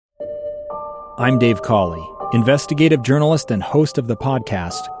I'm Dave Cawley, investigative journalist and host of the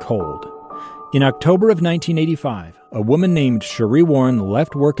podcast Cold. In October of 1985, a woman named Cherie Warren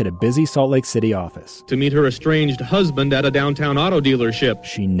left work at a busy Salt Lake City office to meet her estranged husband at a downtown auto dealership.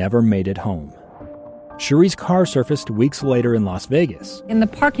 She never made it home. Cherie's car surfaced weeks later in Las Vegas. In the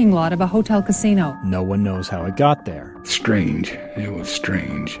parking lot of a hotel casino. No one knows how it got there. Strange. It was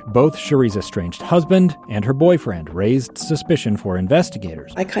strange. Both Cherie's estranged husband and her boyfriend raised suspicion for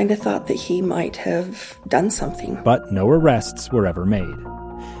investigators. I kind of thought that he might have done something. But no arrests were ever made.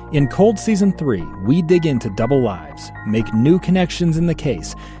 In Cold Season 3, we dig into double lives, make new connections in the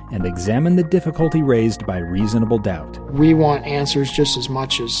case, and examine the difficulty raised by reasonable doubt. We want answers just as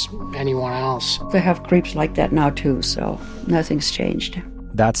much as anyone else. They have creeps like that now too, so nothing's changed.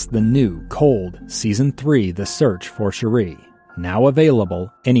 That's the new Cold Season 3, The Search for Cherie, now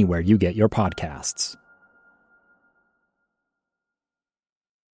available anywhere you get your podcasts.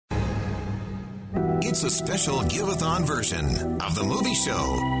 It's a special give-a-thon version of the movie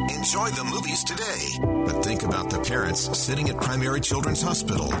show. Enjoy the movies today, but think about the parents sitting at Primary Children's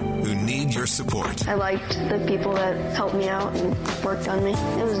Hospital who need your support. I liked the people that helped me out and worked on me.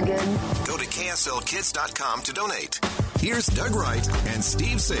 It was good. Go to KSLKids.com to donate. Here's Doug Wright and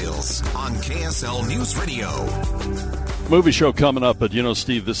Steve Sales on KSL News Radio. Movie show coming up, but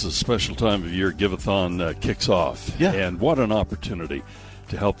Steve, this is a special time of year. Give-a-thon kicks off. Yeah. And what an opportunity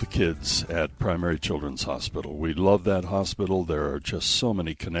to help the kids at Primary Children's Hospital. We love that hospital. There are just so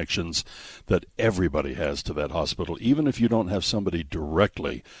many connections that everybody has to that hospital, even if you don't have somebody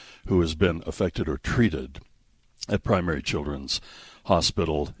directly who has been affected or treated at Primary Children's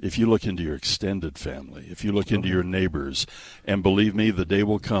Hospital. If you look into your extended family, if you look into your neighbors, and believe me, the day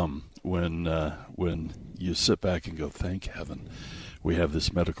will come when you sit back and go, thank heaven, we have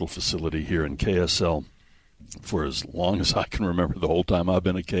this medical facility here in KSL. For as long as I can remember, the whole time I've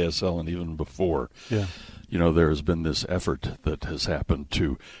been at KSL and even before, there has been this effort that has happened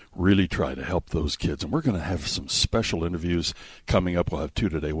to really try to help those kids. And we're going to have some special interviews coming up. We'll have two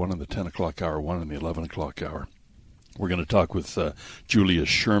today, one in the 10 o'clock hour, one in the 11 o'clock hour. We're going to talk with Julia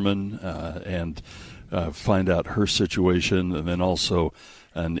Sherman and find out her situation, and then also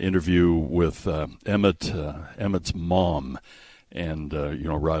an interview with Emmett's mom. And,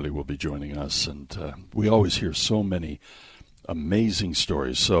 Riley will be joining us. And we always hear so many amazing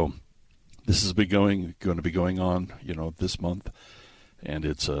stories. So this is going to be going on, this month. And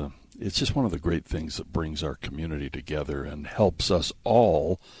it's just one of the great things that brings our community together and helps us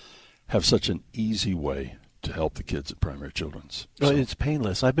all have such an easy way to help the kids at Primary Children's. Well, it's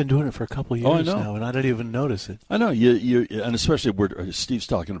painless. I've been doing it for a couple of years now, and I don't even notice it. I know. You and especially Steve's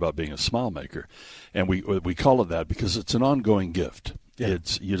talking about being a smile maker, and we call it that because it's an ongoing gift. Yeah.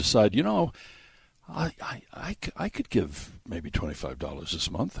 It's you decide, I could give maybe $25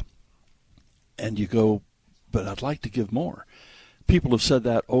 this month, and you go, but I'd like to give more. People have said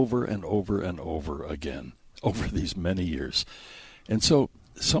that over and over and over again over these many years, and so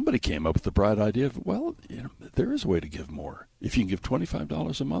somebody came up with the bright idea of, well, there is a way to give more. If you can give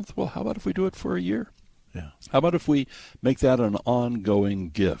 $25 a month, well, how about if we do it for a year? Yeah. How about if we make that an ongoing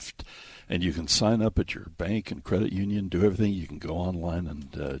gift? And you can sign up at your bank and credit union, do everything. You can go online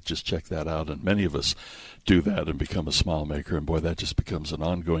and just check that out. And many of us do that and become a smile maker. And, boy, that just becomes an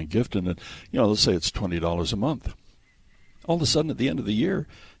ongoing gift. And, let's say it's $20 a month. All of a sudden, at the end of the year,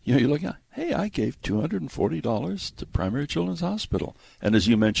 you're looking at, hey, I gave $240 to Primary Children's Hospital. And as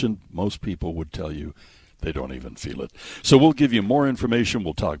you mentioned, most people would tell you they don't even feel it. So we'll give you more information.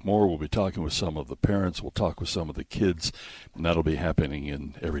 We'll talk more. We'll be talking with some of the parents. We'll talk with some of the kids. And that'll be happening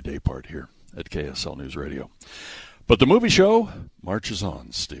in Everyday Part here at KSL News Radio. But the movie show marches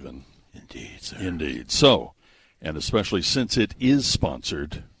on, Stephen. Indeed, sir. Indeed. So, and especially since it is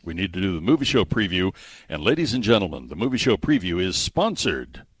sponsored, we need to do the movie show preview. And ladies and gentlemen, the movie show preview is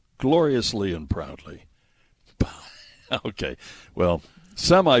sponsored gloriously and proudly. Okay, well,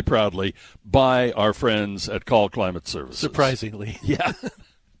 semi-proudly by our friends at Call Climate Services. Surprisingly. Yeah.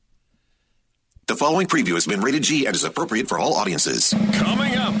 The following preview has been rated G and is appropriate for all audiences.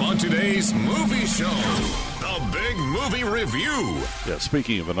 Coming up on today's movie show, the Big Movie Review. Yeah,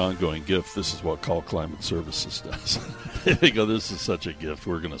 speaking of an ongoing gift, this is what Call Climate Services does. They go, this is such a gift.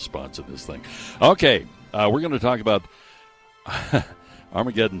 We're going to sponsor this thing. Okay, we're going to talk about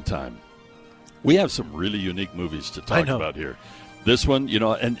Armageddon Time. We have some really unique movies to talk about here. This one,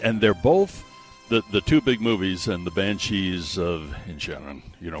 and they're both the two big movies, and the Banshees of Inisherin.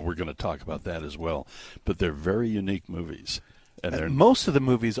 We're going to talk about that as well. But they're very unique movies. And most of the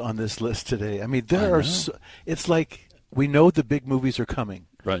movies on this list today, I mean, it's like we know the big movies are coming.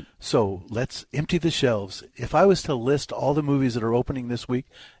 Right. So let's empty the shelves. If I was to list all the movies that are opening this week,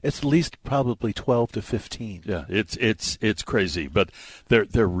 it's at least probably 12 to 15. Yeah, it's crazy, but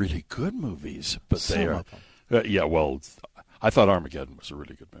they're really good movies. But Some they are. of them. Yeah, well, I thought Armageddon was a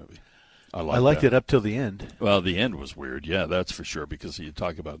really good movie. I liked it up till the end. Well, the end was weird. Yeah, that's for sure, because you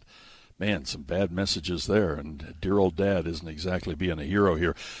talk about, man, some bad messages there, and dear old Dad isn't exactly being a hero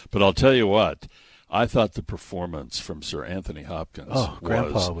here. But I'll tell you what, I thought the performance from Sir Anthony Hopkins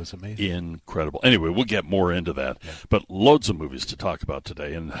Grandpa was amazing. Incredible. Anyway, we'll get more into that. Yeah. But loads of movies to talk about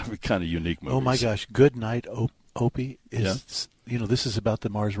today, and kind of unique movies. Oh, my gosh. Good Night, Opie. This is about the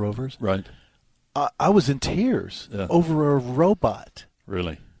Mars rovers. Right. I was in tears over a robot.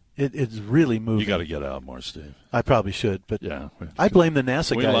 Really? It's really moving. You got to get out more, Steve. I probably should, but yeah, I blame the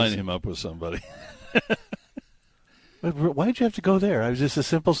NASA guys. We line him up with somebody. Why did you have to go there? It was just a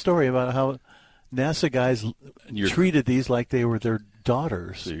simple story about how NASA guys treated these like they were their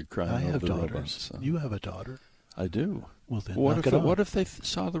daughters. So you're crying I over have the daughters. robots, so. You have a daughter. I do. Well, then what if they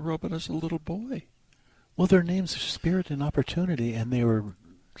saw the robot as a little boy? Well, their names are Spirit and Opportunity, and they were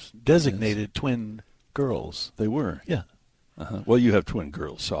designated twin girls. They were? Yeah. Uh-huh. Well, you have twin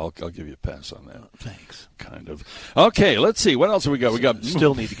girls, so I'll give you a pass on that. Thanks. Kind of. Okay, let's see. What else have we got? We got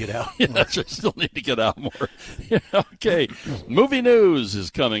still need to get out. Still need to get out more. Okay. Movie news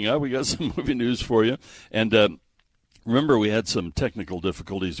is coming up. We got some movie news for you. And remember, we had some technical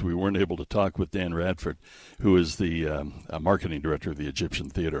difficulties. We weren't able to talk with Dan Radford, who is the marketing director of the Egyptian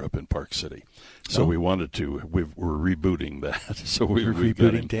Theater up in Park City. So we wanted to. We're rebooting that. So we're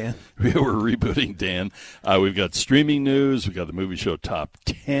rebooting Dan. We're rebooting Dan. We've got streaming news. We've got the movie show top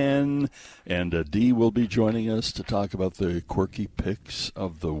 10, and Dee will be joining us to talk about the quirky picks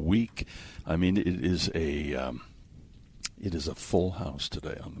of the week. I mean, it is a full house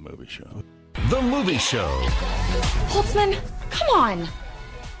today on the movie show. The Movie Show. Holtzman, come on.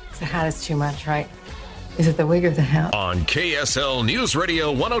 The hat is too much, right? Is it the wig or the hat? On KSL News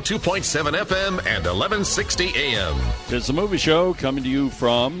Radio 102.7 FM and 1160 AM. It's the Movie Show coming to you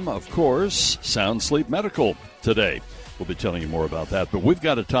from, of course, Sound Sleep Medical today. We'll be telling you more about that. But we've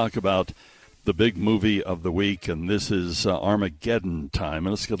got to talk about the big movie of the week, and this is Armageddon Time.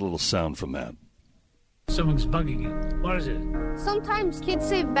 And let's get a little sound from that. Someone's bugging you. What is it? Sometimes kids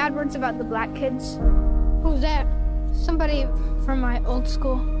say bad words about the black kids. Who's that? Somebody from my old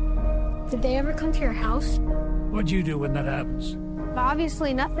school. Did they ever come to your house? What do you do when that happens?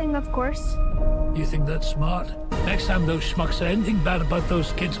 Obviously nothing, of course. You think that's smart? Next time those schmucks say anything bad about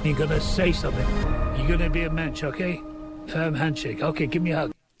those kids, you're going to say something. You're going to be a mensch, okay? Firm handshake. Okay, give me a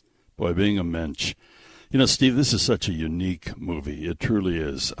hug. Boy, being a mensch. You know, Steve, this is such a unique movie. It truly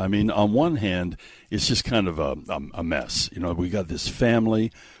is. I mean, on one hand, it's just kind of a mess. You know, we got this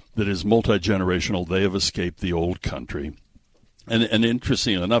family that is multi-generational. They have escaped the old country. And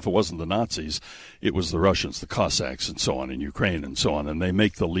interestingly enough, it wasn't the Nazis. It was the Russians, the Cossacks, and so on, in Ukraine and so on. And they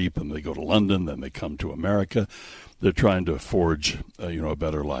make the leap, and they go to London, then they come to America. They're trying to forge, a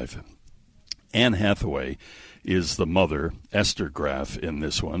better life. Anne Hathaway is the mother, Esther Graff, in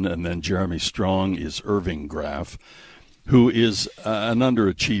this one, and then Jeremy Strong is Irving Graff, who is an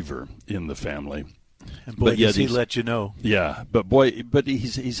underachiever in the family. And boy, does he let you know. Yeah, but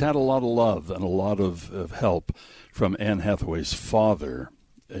he's had a lot of love and a lot of help from Anne Hathaway's father,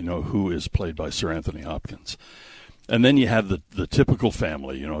 who is played by Sir Anthony Hopkins. And then you have the typical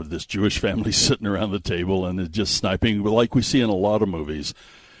family, this Jewish family sitting around the table and just sniping, like we see in a lot of movies.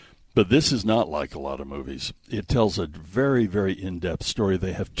 But this is not like a lot of movies. It tells a very, very in-depth story.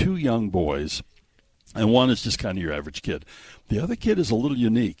 They have two young boys, and one is just kind of your average kid. The other kid is a little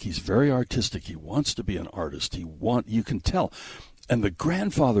unique. He's very artistic. He wants to be an artist. You can tell. And the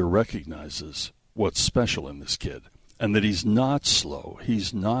grandfather recognizes what's special in this kid, and that he's not slow.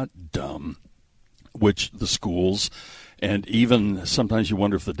 He's not dumb, which the schools, and even sometimes you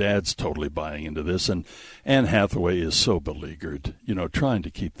wonder if the dad's totally buying into this. And Anne Hathaway is so beleaguered, trying to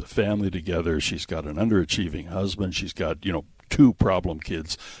keep the family together. She's got an underachieving husband. She's got, two problem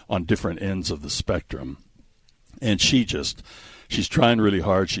kids on different ends of the spectrum. And she's trying really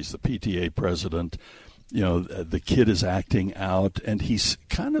hard. She's the PTA president. The kid is acting out, and he's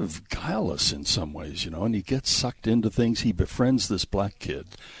kind of guileless in some ways, and he gets sucked into things. He befriends this black kid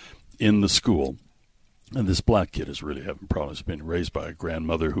in the school. And this black kid is really having problems being raised by a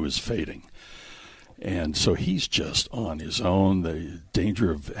grandmother who is fading. And so he's just on his own, the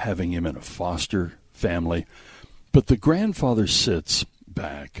danger of having him in a foster family. But the grandfather sits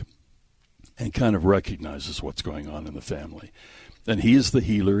back and kind of recognizes what's going on in the family. And he is the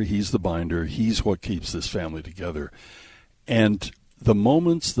healer, he's the binder, he's what keeps this family together. And the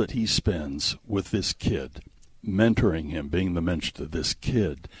moments that he spends with this kid mentoring him, being the mentor to this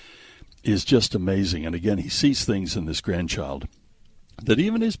kid, is just amazing. And again, he sees things in this grandchild that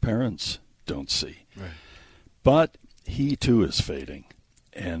even his parents don't see. Right. But he, too, is fading.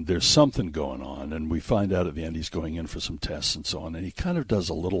 And there's something going on. And we find out at the end he's going in for some tests and so on. And he kind of does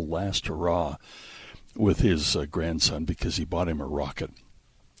a little last hurrah with his grandson because he bought him a rocket.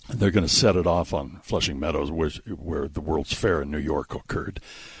 And they're going to set it off on Flushing Meadows, where the World's Fair in New York occurred.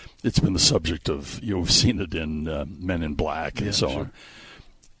 It's been the subject of, we've seen it in Men in Black and so on.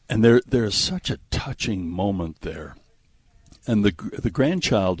 And there's such a touching moment there. And the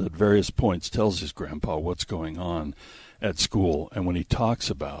grandchild at various points tells his grandpa what's going on at school. And when he talks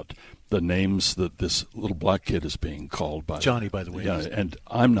about the names that this little black kid is being called by. Johnny, by the way. Yeah, and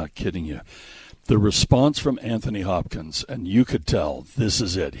I'm not kidding you. The response from Anthony Hopkins, and you could tell this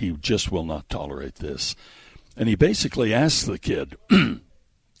is it. He just will not tolerate this. And he basically asks the kid,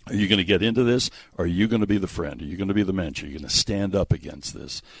 are you going to get into this, or are you going to be the friend? Are you going to be the mentor? Are you going to stand up against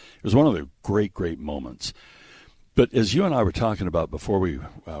this? It was one of the great, great moments. But as you and I were talking about before we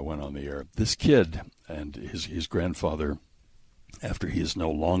went on the air, this kid and his grandfather, after he is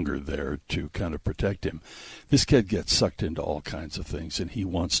no longer there to kind of protect him, this kid gets sucked into all kinds of things, and he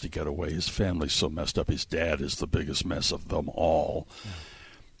wants to get away. His family's so messed up. His dad is the biggest mess of them all. Yeah.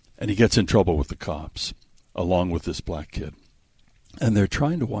 And he gets in trouble with the cops, along with this black kid. And they're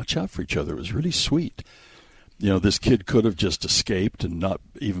trying to watch out for each other. It was really sweet. This kid could have just escaped and not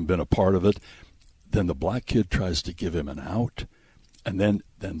even been a part of it. Then the black kid tries to give him an out, and then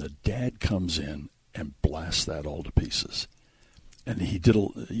the dad comes in and blasts that all to pieces. And he did,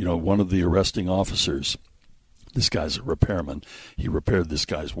 one of the arresting officers, this guy's a repairman, he repaired this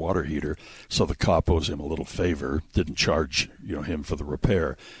guy's water heater, so the cop owes him a little favor, didn't charge, him for the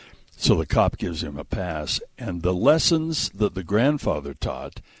repair. So the cop gives him a pass. And the lessons that the grandfather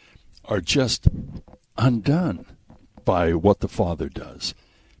taught are just undone by what the father does,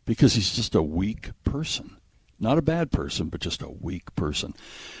 because he's just a weak person. Not a bad person, but just a weak person.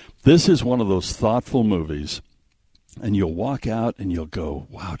 This is one of those thoughtful movies, and you'll walk out and you'll go,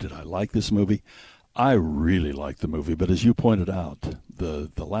 wow, did I like this movie? I really like the movie, but as you pointed out,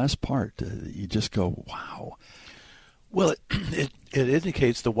 the last part, you just go, wow. Well, it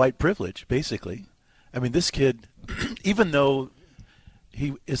indicates the white privilege, basically. I mean, this kid, even though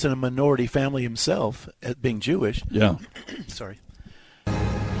he is in a minority family himself, being Jewish. Yeah. Sorry.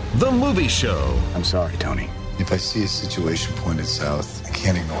 The Movie Show. I'm sorry, Tony. If I see a situation pointed south, I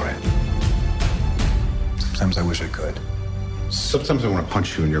can't ignore it. Sometimes I wish I could. Sometimes I want to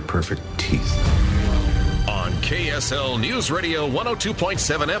punch you in your perfect teeth. On KSL News Radio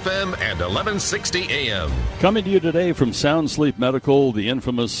 102.7 FM and 1160 AM. Coming to you today from Sound Sleep Medical, the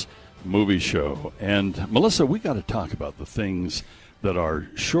infamous movie show. And Melissa, we got to talk about the things that are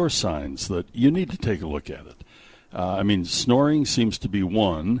sure signs that you need to take a look at it. Snoring seems to be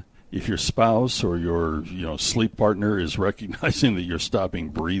one. If your spouse or your sleep partner is recognizing that you're stopping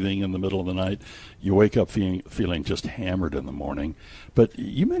breathing in the middle of the night, you wake up feeling just hammered in the morning. But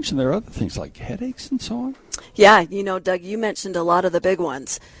you mentioned there are other things like headaches and so on. Yeah, Doug, you mentioned a lot of the big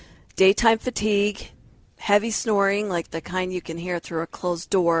ones. Daytime fatigue, heavy snoring, like the kind you can hear through a closed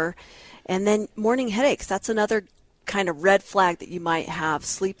door, and then morning headaches. That's another kind of red flag that you might have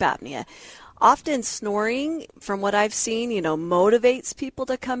sleep apnea. Often snoring, from what I've seen, motivates people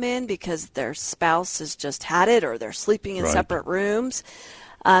to come in because their spouse has just had it or they're sleeping in separate rooms.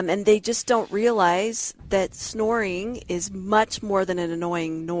 And they just don't realize that snoring is much more than an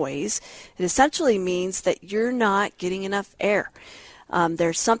annoying noise. It essentially means that you're not getting enough air.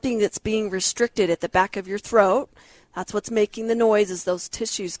 There's something that's being restricted at the back of your throat. That's what's making the noise, is those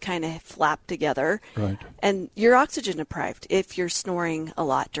tissues kind of flap together. Right. And you're oxygen deprived if you're snoring a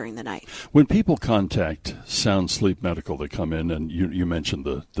lot during the night. When people contact Sound Sleep Medical, they come in, and you mentioned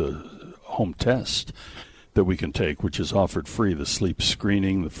the home test that we can take, which is offered free, the sleep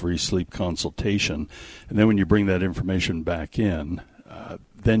screening, the free sleep consultation. And then when you bring that information back in,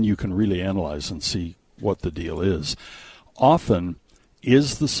 then you can really analyze and see what the deal is. Often,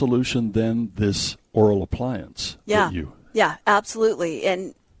 is the solution then this oral appliance? Yeah, absolutely.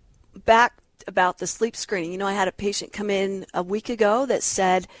 And back about the sleep screening, I had a patient come in a week ago that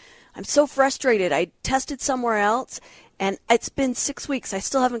said, I'm so frustrated. I tested somewhere else, and it's been 6 weeks. I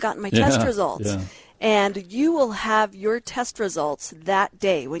still haven't gotten my test results. Yeah. And you will have your test results that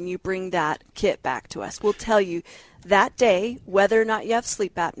day when you bring that kit back to us. We'll tell you that day whether or not you have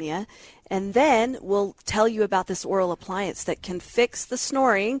sleep apnea, and then we'll tell you about this oral appliance that can fix the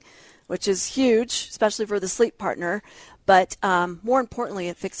snoring, which is huge, especially for the sleep partner, But more importantly,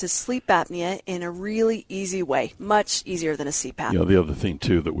 it fixes sleep apnea in a really easy way, much easier than a CPAP. You know, the other thing,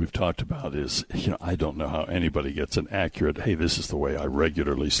 too, that we've talked about is, I don't know how anybody gets an accurate, hey, this is the way I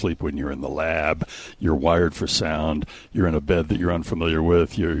regularly sleep when you're in the lab, you're wired for sound, you're in a bed that you're unfamiliar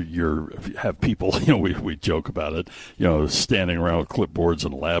with, you have people, we joke about it, standing around with clipboards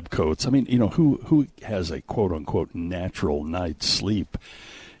and lab coats. I mean, who has a quote-unquote natural night's sleep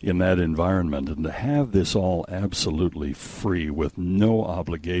in that environment? And to have this all absolutely free with no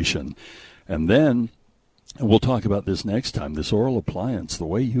obligation. And then, and we'll talk about this next time, this oral appliance, the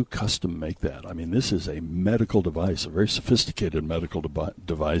way you custom make that. I mean, this is a medical device, a very sophisticated medical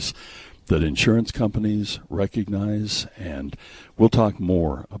device that insurance companies recognize, and we'll talk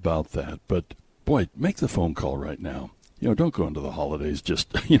more about that. But, boy, make the phone call right now. Don't go into the holidays just,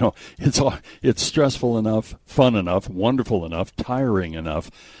 it's stressful enough, fun enough, wonderful enough, tiring enough.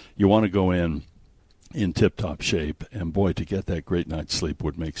 You want to go in tip-top shape, and boy, to get that great night's sleep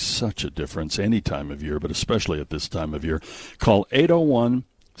would make such a difference any time of year, but especially at this time of year. Call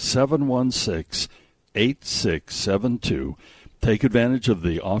 801-716-8672. Take advantage of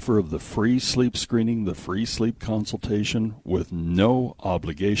the offer of the free sleep screening, the free sleep consultation with no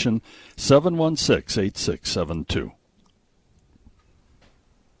obligation. 716-8672.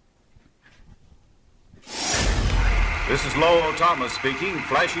 This is Lowell Thomas speaking,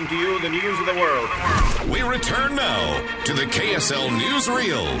 flashing to you the news of the world. We return now to the KSL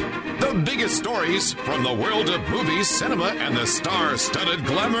Newsreel. The biggest stories from the world of movies, cinema, and the star-studded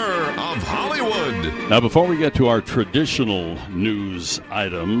glamour of Hollywood. Now, before we get to our traditional news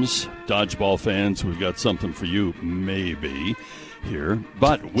items, dodgeball fans, we've got something for you, maybe, here.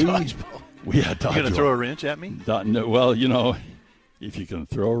 But dodgeball? Dodgeball. You're going to throw a wrench at me? No, well, if you can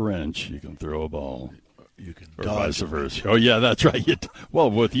throw a wrench, you can throw a ball. You can or dodge vice versa. Oh, yeah, that's right.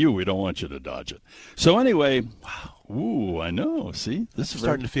 Well, with you, we don't want you to dodge it. So anyway, wow. Ooh, I know. See? This is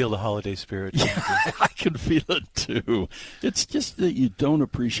starting to feel the holiday spirit. Yeah, I can feel it, too. It's just that you don't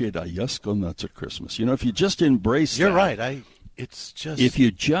appreciate a Yusko nuts at Christmas. If you just embrace You're that. right. It's just... If you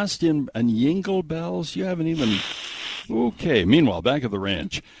just and Yingle Bells, you haven't even... Okay. Meanwhile, back at the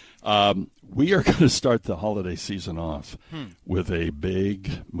ranch, we are going to start the holiday season off with a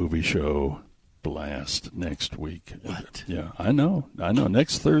big movie show blast next week. What? Yeah, I know.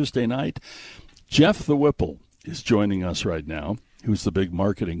 Next Thursday night, Jeff the Whipple is joining us right now, who's the big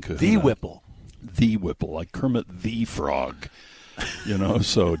marketing kahuna. The Whipple, like Kermit the Frog.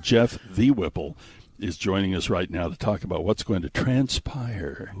 So Jeff the Whipple is joining us right now to talk about what's going to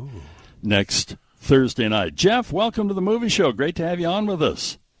transpire next Thursday night. Jeff, welcome to the movie show. Great to have you on with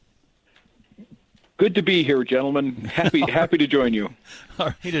us. Good to be here, gentlemen. Happy to join you.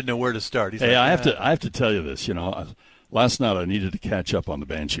 He didn't know where to start. He's hey, like, I have to tell you this. Last night I needed to catch up on the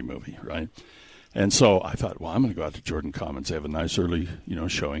Banshee movie, right? And so I thought, well, I'm going to go out to Jordan Commons. They have a nice early,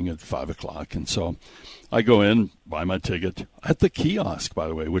 showing at 5:00, and so I go in, buy my ticket at the kiosk. By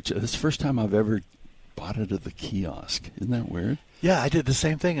the way, which is the first time I've ever bought it at the kiosk. Isn't that weird? Yeah, I did the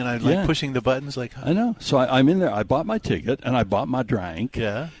same thing, and I like pushing the buttons. Like I know. So I'm in there. I bought my ticket, and I bought my drink.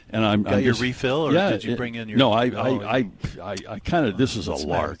 Yeah. And I'm your refill, or did you bring in your? No, I kind of. This is a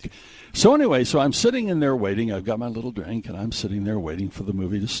lark. So anyway, I'm sitting in there waiting. I've got my little drink, and I'm sitting there waiting for the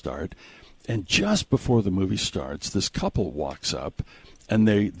movie to start. And just before the movie starts, this couple walks up, and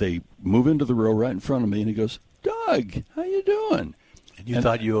they move into the row right in front of me, and he goes, "Doug, how you doing?" And you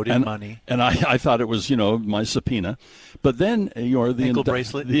thought you owed him money. And I thought it was, my subpoena. But then you're the ankle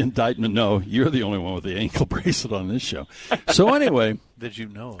bracelet? The indictment. No, you're the only one with the ankle bracelet on this show. So anyway. Did you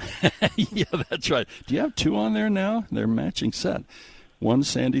know? Yeah, that's right. Do you have two on there now? They're matching set. One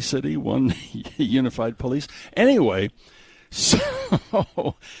Sandy City, one Unified Police. Anyway,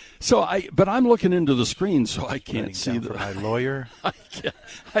 but I'm looking into the screen, so I can't see my lawyer.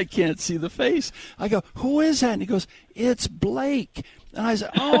 I can't see the face. I go, who is that? And he goes, it's Blake. And I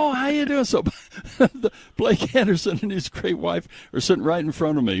said, oh, how you doing? So Blake Anderson and his great wife are sitting right in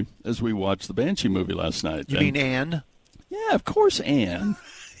front of me as we watched the Banshee movie last night. You mean Anne? Yeah, of course, Anne.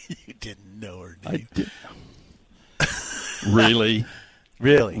 You didn't know her, did I did. Really?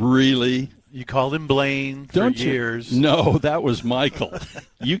 Really? You called him Blaine for years. No, that was Michael.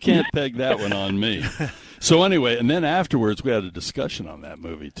 You can't peg that one on me. So anyway, and then afterwards we had a discussion on that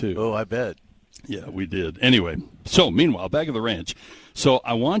movie, too. Oh, I bet. Yeah, we did. Anyway, so meanwhile, back at the ranch. So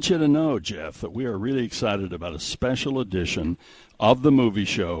I want you to know, Jeff, that we are really excited about a special edition of the movie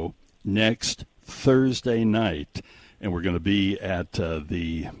show next Thursday night. And we're going to be at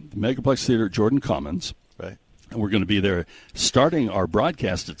the Megaplex Theater at Jordan Commons. Right. And we're going to be there starting our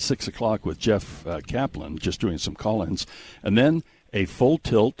broadcast at 6 o'clock with Jeff Kaplan, just doing some call-ins. And then a full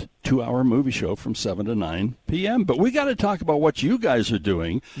tilt 2-hour movie show from 7 to 9 p.m. But we got to talk about what you guys are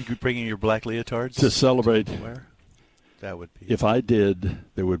doing. You could bring in your black leotards to celebrate. That would be. If I did,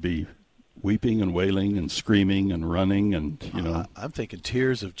 there would be weeping and wailing and screaming and running and, I'm thinking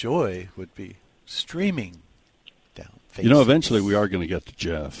tears of joy would be streaming down faces. Eventually we are going to get to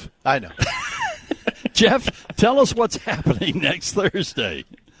Jeff. I know. Jeff, tell us what's happening next Thursday.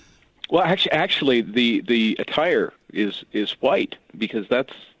 Well, actually, the attire is white because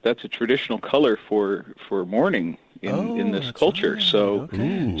that's a traditional color for mourning in this culture. Right. So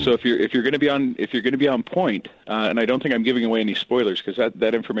if you're going to be on point, and I don't think I'm giving away any spoilers because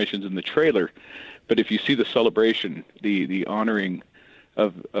that information's in the trailer, but if you see the celebration, the honoring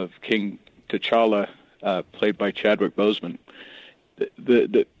of King T'Challa, played by Chadwick Boseman,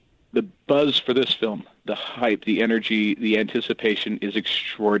 the buzz for this film, the hype, the energy, the anticipation is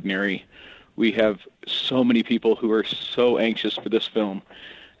extraordinary. We have so many people who are so anxious for this film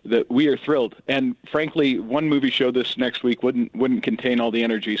that we are thrilled. And frankly, one movie show this next week wouldn't contain all the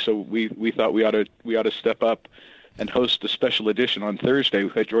energy, so we thought we ought to step up and host a special edition on Thursday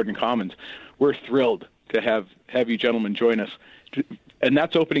at Jordan Commons. We're thrilled to have you gentlemen join us, and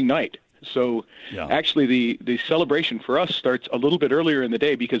that's opening night. So actually the celebration for us starts a little bit earlier in the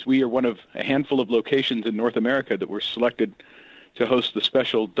day because we are one of a handful of locations in North America that were selected to host the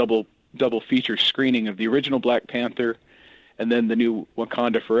special double feature screening of the original Black Panther and then the new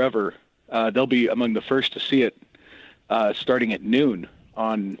Wakanda Forever. They'll be among the first to see it starting at noon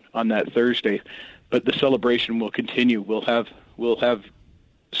on that Thursday. But the celebration will continue. We'll have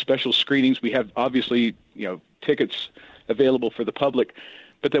special screenings. We have obviously tickets available for the public.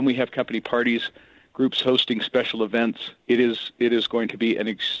 But then we have company parties, groups hosting special events. It is going to be an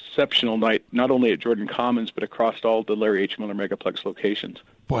exceptional night, not only at Jordan Commons, but across all the Larry H. Miller Megaplex locations.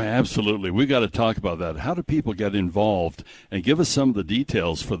 Boy, absolutely. We got to talk about that. How do people get involved? And give us some of the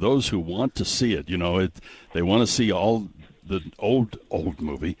details for those who want to see it. They want to see all the old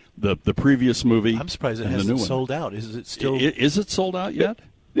movie, the previous movie. I'm surprised it hasn't sold out. Is it still? Is it sold out yet?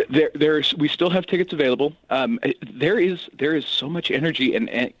 We still have tickets available. There is so much energy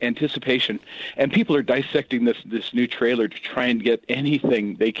and anticipation, and people are dissecting this new trailer to try and get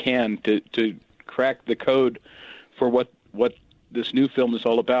anything they can to crack the code for what this new film is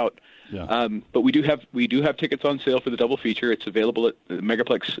all about. Yeah. But we do have tickets on sale for the double feature. It's available at the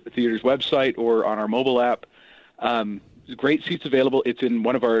Megaplex Theater's website or on our mobile app. Great seats available. It's in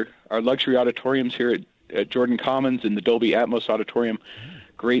one of our luxury auditoriums here at Jordan Commons in the Dolby Atmos Auditorium.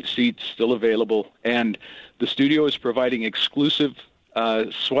 Great seats still available, and the studio is providing exclusive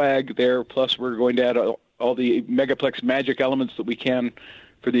swag there. Plus, we're going to add all the Megaplex magic elements that we can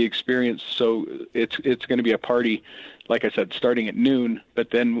for the experience. So it's going to be a party, like I said, starting at noon. But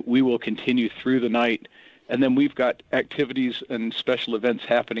then we will continue through the night, and then we've got activities and special events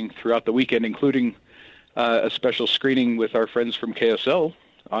happening throughout the weekend, including a special screening with our friends from KSL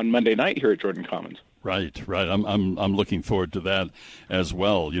on Monday night here at Jordan Commons. Right. I'm looking forward to that as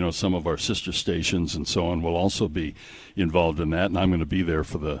well. Some of our sister stations and so on will also be involved in that, and I'm going to be there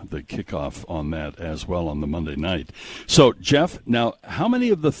for the kickoff on that as well on the Monday night. So, Jeff, now how many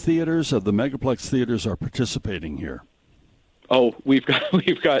of the theaters of the Megaplex theaters are participating here? Oh, we're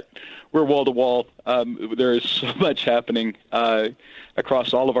wall to wall. There is so much happening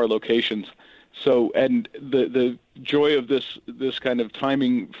across all of our locations. So, and the joy of this kind of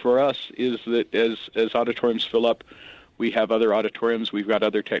timing for us is that as auditoriums fill up, we have other auditoriums. We've got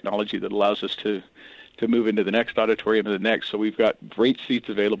other technology that allows us to move into the next auditorium and the next. So we've got great seats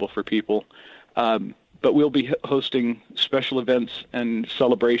available for people. But we'll be hosting special events and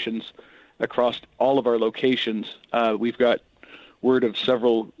celebrations across all of our locations. We've got word of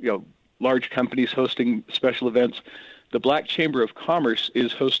several large companies hosting special events. The Black Chamber of Commerce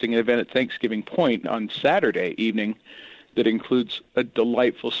is hosting an event at Thanksgiving Point on Saturday evening that includes a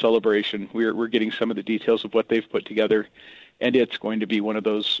delightful celebration. We're getting some of the details of what they've put together, and it's going to be one of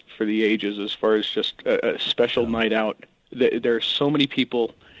those for the ages as far as just a special night out. There are so many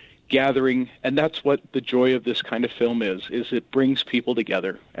people gathering, and that's what the joy of this kind of film is it brings people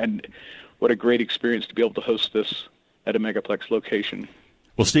together. And what a great experience to be able to host this at a Megaplex location.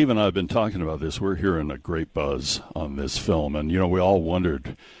 Well, Steve and I have been talking about this. We're hearing a great buzz on this film. And, we all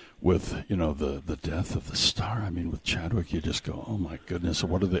wondered with, the death of the star. I mean, with Chadwick, you just go, oh, my goodness,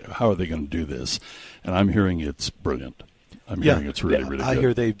 how are they going to do this? And I'm hearing it's brilliant. I'm hearing it's really, really good. I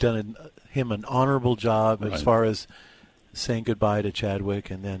hear they've done him an honorable job as far as saying goodbye to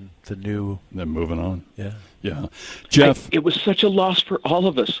Chadwick and then Then moving on. Yeah. Yeah. Jeff. It was such a loss for all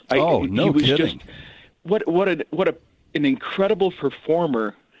of us. No kidding. Just, an incredible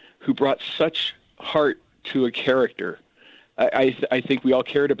performer who brought such heart to a character. I think we all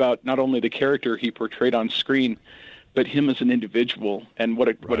cared about not only the character he portrayed on screen, but him as an individual. And what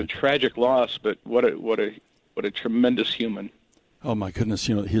a tragic loss, but what a tremendous human. Oh, my goodness,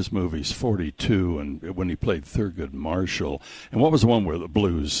 his movies, 42, and when he played Thurgood Marshall. And what was the one where the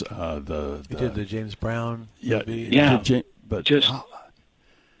blues? He did the James Brown movie. Yeah. But there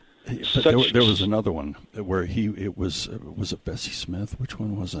was another one where it was it Bessie Smith? Which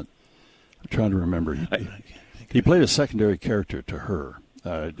one was it? I'm trying to remember. He played a secondary character to her.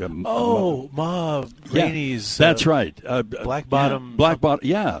 Ma Rainey's. That's right. Black Bottom. Black Bottom.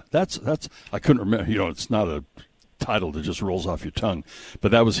 Yeah, that's. I couldn't remember. It's not a title that just rolls off your tongue,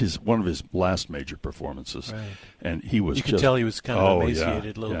 but that was one of his last major performances, right. And he was. You could tell he was kind of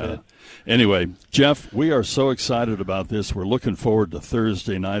emaciated a little bit. Anyway, Jeff, we are so excited about this. We're looking forward to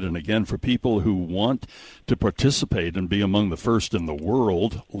Thursday night, and again, for people who want to participate and be among the first in the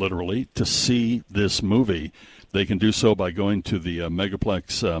world, literally, to see this movie, they can do so by going to the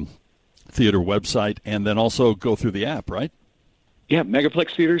Megaplex Theater website, and then also go through the app, right? Yeah,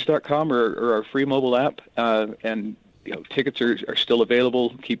 megaplextheaters.com or our free mobile app, and tickets are still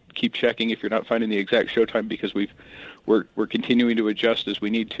available. Keep checking if you're not finding the exact showtime, because we're continuing to adjust as we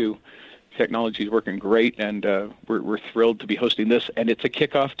need to. Technology is working great, and we're thrilled to be hosting this. And it's a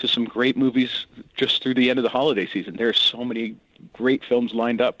kickoff to some great movies just through the end of the holiday season. There are so many great films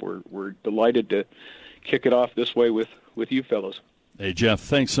lined up. We're delighted to kick it off this way with you fellows. Hey, Jeff,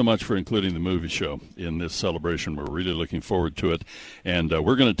 thanks so much for including the movie show in this celebration. We're really looking forward to it. And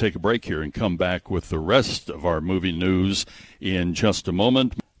we're going to take a break here and come back with the rest of our movie news in just a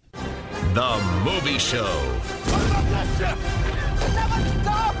moment. The Movie Show.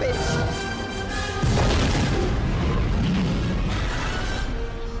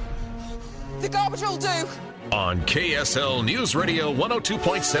 The garbage will do. On KSL News Radio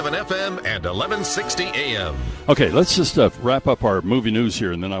 102.7 FM and 1160 AM. Okay, let's just wrap up our movie news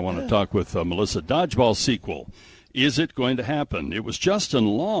here, and then I want to talk with Melissa. Dodgeball sequel. Is it going to happen? It was Justin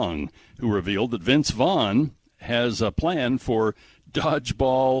Long who revealed that Vince Vaughn has a plan for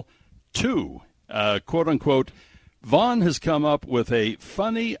Dodgeball 2. Quote, unquote, Vaughn has come up with a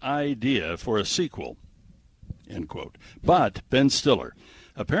funny idea for a sequel, end quote. But Ben Stiller,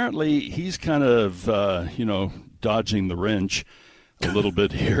 apparently he's kind of, dodging the wrench a little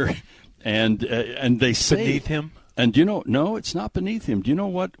bit here. And they say... Beneath him? And no, it's not beneath him. Do you know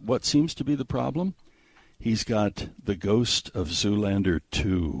what seems to be the problem? He's got the ghost of Zoolander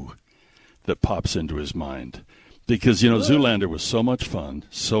 2 that pops into his mind. Because, Zoolander was so much fun,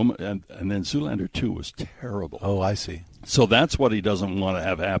 and then Zoolander 2 was terrible. Oh, I see. So that's what he doesn't want to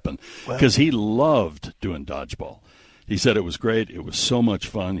have happen, because he loved doing Dodgeball. He said it was great. It was so much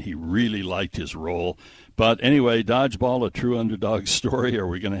fun. He really liked his role. But anyway, Dodgeball, a true underdog story. Are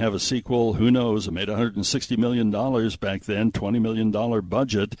we going to have a sequel? Who knows? It made $160 million back then, $20 million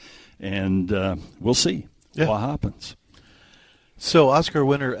budget, and we'll see what happens. So Oscar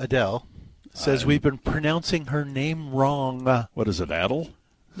winner Adele says we've been pronouncing her name wrong. What is it, Adele?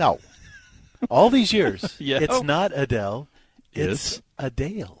 No. All these years. Yeah. It's not Adele. It's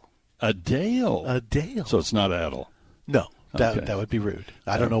Adele. Adele? Adele. So it's not Adele. No, that would be rude.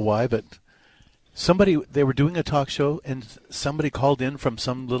 I don't know why, but they were doing a talk show, and somebody called in from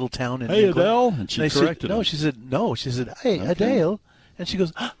some little town in Hey, England. Adele? And she corrected him. She said, hey, Adele. And she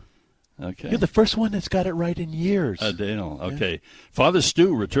goes, okay. You're the first one that's got it right in years. Adele, okay. Yeah. Father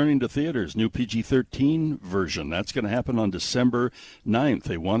Stu returning to theaters, new PG-13 version. That's going to happen on December 9th.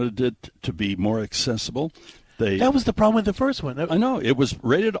 They wanted it to be more accessible. That was the problem with the first one. I know. It was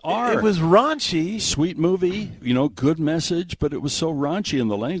rated R. It was raunchy. Sweet movie, good message, but it was so raunchy and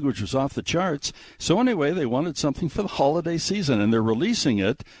the language was off the charts. So anyway, they wanted something for the holiday season, and they're releasing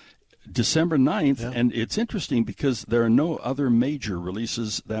it December 9th, and it's interesting because there are no other major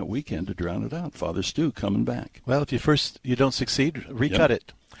releases that weekend to drown it out. Father Stu coming back. Well, if you don't succeed, recut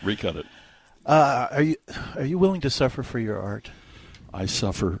it. Recut it. Are you willing to suffer for your art? I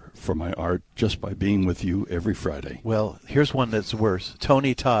suffer for my art just by being with you every Friday. Well, here's one that's worse.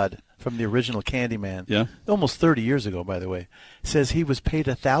 Tony Todd from the original Candyman, almost 30 years ago, by the way, says he was paid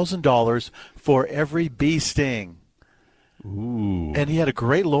 $1,000 for every bee sting. Ooh. And he had a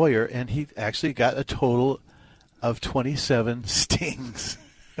great lawyer, and he actually got a total of 27 stings.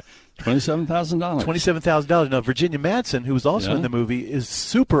 $27,000. $27,000. Now, Virginia Madsen, who was also in the movie, is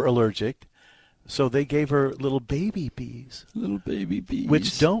super allergic. So they gave her little baby bees. Little baby bees.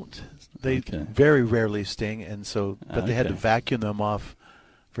 Which don't. They very rarely sting, and so they had to vacuum them off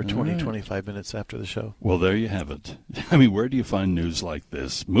for 20, 25 minutes after the show. Well, there you have it. I mean, where do you find news like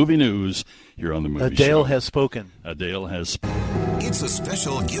this? Movie news here on the Movie Show. Adele has spoken. Adele has spoken. It's a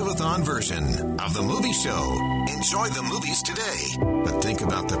special give-a-thon version of the movie show. Enjoy the movies today, but think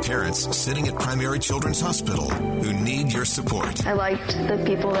about the parents sitting at Primary Children's Hospital who need your support. I liked the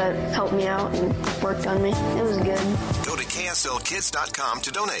people that helped me out and worked on me. It was good. Go to KSLKids.com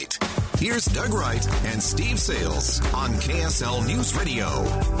to donate. Here's Doug Wright and Steve Sales on KSL News Radio.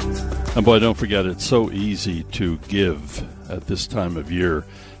 And boy, don't forget, it's so easy to give at this time of year.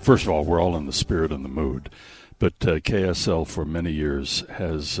 First of all, we're all in the spirit and the mood. But KSL for many years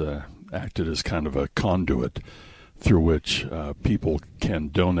has acted as kind of a conduit through which people can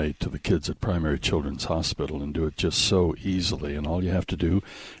donate to the kids at Primary Children's Hospital and do it just so easily. And all you have to do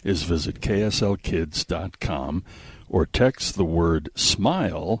is visit KSLKids.com or text the word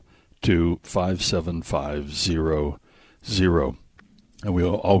SMILE to 57500. And we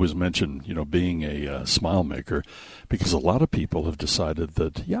always mention, being a smile maker, because a lot of people have decided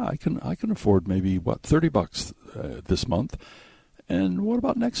that, I can afford maybe $30 this month, and what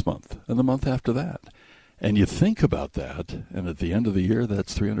about next month and the month after that? And you think about that, and at the end of the year,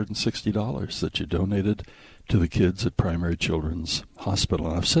 that's $360 that you donated to the kids at Primary Children's Hospital.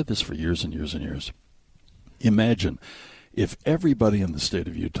 And I've said this for years and years and years. Imagine if everybody in the state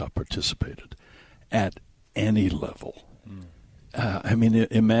of Utah participated at any level.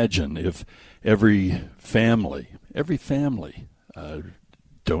 Imagine if every family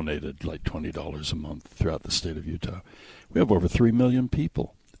donated like $20 a month throughout the state of Utah. We have over 3 million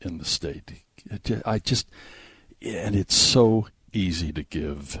people in the state. And it's so easy to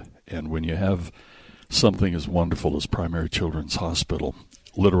give. And when you have something as wonderful as Primary Children's Hospital,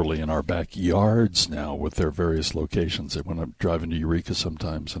 literally in our backyards now with their various locations. When I'm driving to Eureka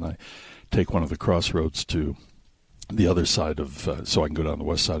sometimes and I take one of the crossroads to the other side of, so I can go down the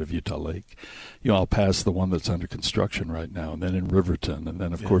west side of Utah Lake, I'll pass the one that's under construction right now, and then in Riverton, and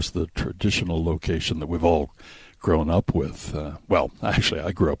then, of course, the traditional location that we've all grown up with. Actually,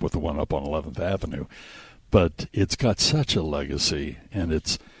 I grew up with the one up on 11th Avenue, but it's got such a legacy, and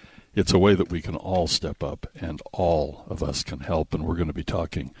it's a way that we can all step up, and all of us can help, and we're going to be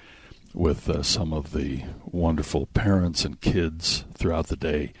talking with some of the wonderful parents and kids throughout the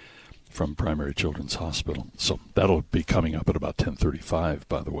day from Primary Children's Hospital. So that'll be coming up at about 10:35,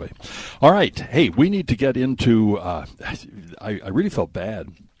 by the way. All right. Hey, we need to get into, I really felt bad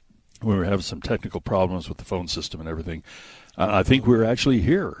when we were having some technical problems with the phone system and everything. I think we were actually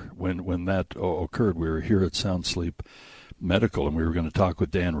here when that occurred. We were here at Sound Sleep Medical, and we were going to talk with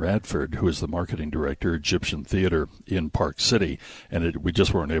Dan Radford, who is the marketing director, Egyptian Theater in Park City, and we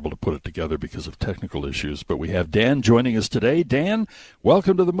just weren't able to put it together because of technical issues. But we have Dan joining us today. Dan,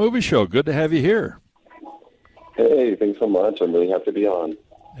 welcome to the Movie Show. Good to have you here. Hey, thanks so much. I'm really happy to be on.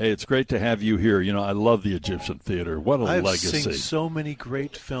 Hey, it's great to have you here. I love the Egyptian Theater. What a legacy. I've seen so many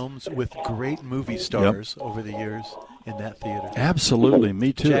great films with great movie stars over the years in that theater. Absolutely,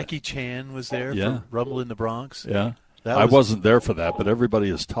 me too. Jackie Chan was there for Rumble in the Bronx. Yeah. I wasn't there for that, but everybody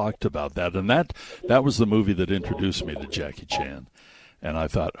has talked about that. And that was the movie that introduced me to Jackie Chan. And I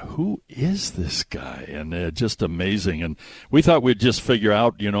thought, who is this guy? And just amazing. And we thought we'd just figure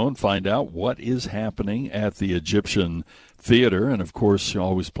out, and find out what is happening at the Egyptian Theater. And, of course, he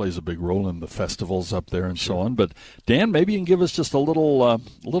always plays a big role in the festivals up there and so on. But, Dan, maybe you can give us just a little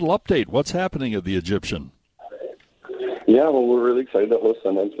update. What's happening at the Egyptian? Yeah, well, we're really excited to host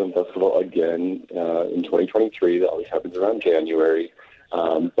Sundance Film Festival again in 2023. That always happens around January.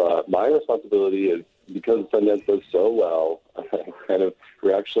 But my responsibility is, because Sundance does so well,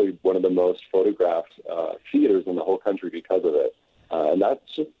 we're actually one of the most photographed theaters in the whole country because of it. And that's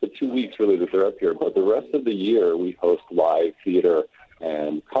just the 2 weeks, really, that they're up here. But the rest of the year, we host live theater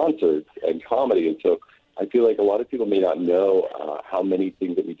and concerts and comedy. And so I feel like a lot of people may not know how many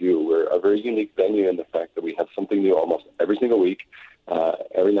things that we do. We're a very unique venue in the fact that we have something new almost every single week.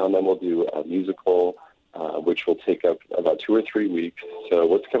 Every now and then we'll do a musical, which will take up about 2 or 3 weeks. So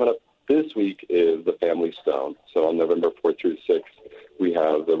what's coming up this week is The Family Stone. So on November 4th through 6th, we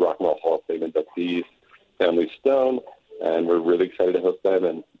have the Rock and Roll Hall of Fame inductees, Family Stone, and we're really excited to host them.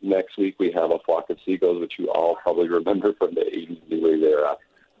 And next week we have A Flock of Seagulls, which you all probably remember from the 80s New Wave era,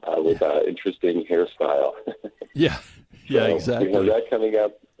 with an interesting hairstyle. Yeah, exactly. We have that coming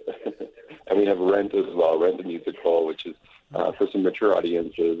up. And we have Rent as well, Rent the Musical, which is for some mature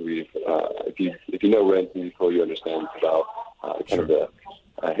audiences. If you know Rent the Musical, you understand it's about kind of the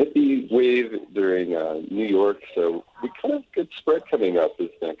hippie wave during New York. So we kind of good spread coming up this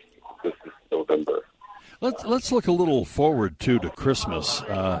November. Let's look a little forward, too, to Christmas.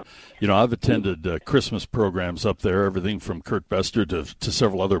 I've attended Christmas programs up there, everything from Kurt Bester to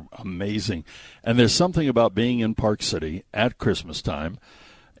several other amazing. And there's something about being in Park City at Christmas time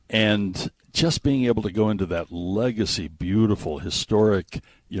and just being able to go into that legacy, beautiful, historic,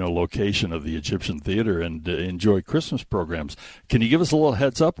 location of the Egyptian Theater and enjoy Christmas programs. Can you give us a little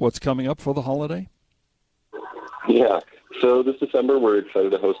heads up what's coming up for the holiday? Yeah. So this December, we're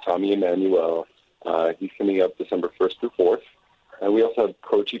excited to host Tommy Emmanuel. He's coming up December 1st through 4th. And we also have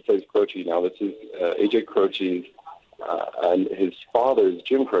Croce plays Croce. Now, this is A.J. Croce, and his father is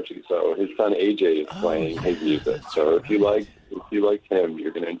Jim Croce. So his son A.J. is playing his music. So if you like him,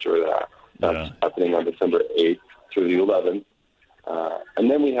 you're going to enjoy that. That's happening on December 8th through the 11th. And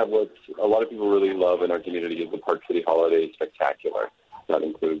then we have what a lot of people really love in our community is the Park City Holiday Spectacular. That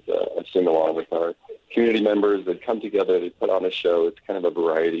includes a sing-along with our community members that come together. They put on a show. It's kind of a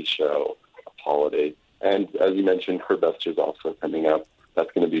variety show, a holiday. And as you mentioned, Kurt Bester is also coming up.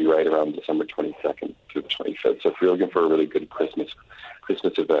 That's going to be right around December 22nd through the 25th. So if you're looking for a really good Christmas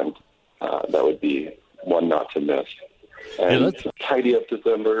event, that would be one not to miss. And to tidy up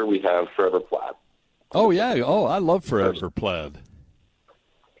December, we have Forever Plaid. Oh, yeah. Oh, I love Forever Plaid.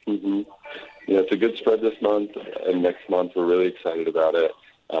 Mm-hmm. It's a good spread this month, and next month we're really excited about it.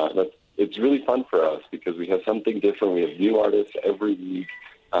 It's really fun for us because we have something different. We have new artists every week.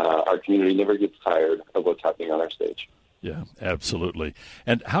 Our community never gets tired of what's happening on our stage. Yeah, absolutely.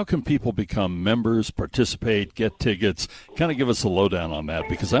 And how can people become members, participate, get tickets? Kind of give us a lowdown on that,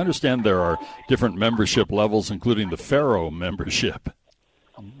 because I understand there are different membership levels, including the Pharaoh membership.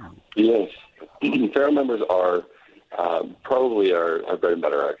 Yes. Pharaoh members are probably our bread and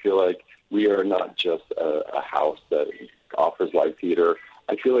butter. I feel like we are not just a house that offers live theater.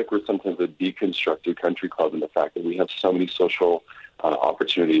 I feel like we're sometimes a deconstructed country club in the fact that we have so many social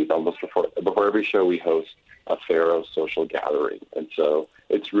opportunities. Almost before every show, we host a Pharaoh social gathering. And so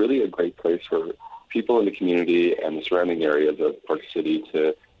it's really a great place for people in the community and the surrounding areas of Park City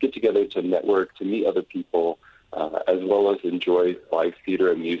to get together, to network, to meet other people, as well as enjoy live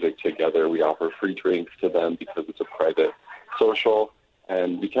theater and music together. We offer free drinks to them because it's a private social.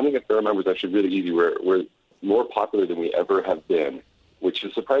 And becoming a Pharaoh member is actually really easy. We're more popular than we ever have been, which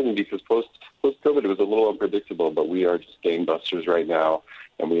is surprising because post-COVID it was a little unpredictable, but we are just gangbusters right now,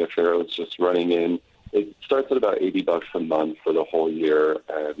 and we have Pharaohs just running in. It starts at about $80 a month for the whole year,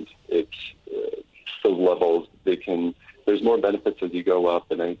 and it's the levels. There's more benefits as you go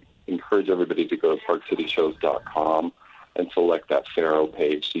up, and I encourage everybody to go to parkcityshows.com and select that Pharaoh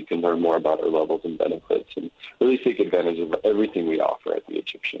page so you can learn more about our levels and benefits and really take advantage of everything we offer at the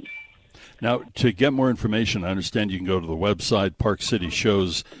Egyptian. Now, to get more information, I understand you can go to the website,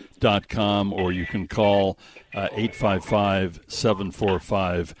 parkcityshows.com, or you can call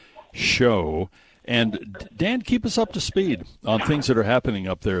 855-745-SHOW. And, Dan, keep us up to speed on things that are happening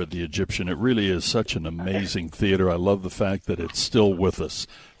up there at the Egyptian. It really is such an amazing theater. I love the fact that it's still with us,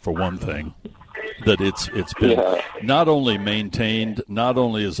 for one thing, that it's been not only maintained, not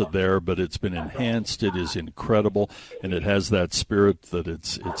only is it there, but it's been enhanced. It is incredible, and it has that spirit that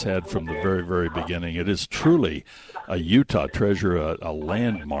it's had from the very, very beginning. It is truly a Utah treasure, a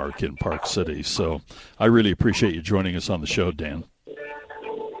landmark in Park City. So I really appreciate you joining us on the show, Dan.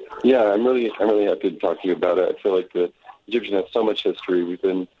 Yeah, I'm really happy to talk to you about it. I feel like the Egyptian has so much history. We've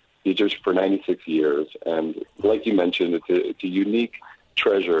been the Egyptian for 96 years, and like you mentioned, it's a unique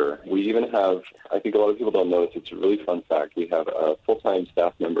treasure. We even have, I think a lot of people don't know this, it's a really fun fact, we have a full-time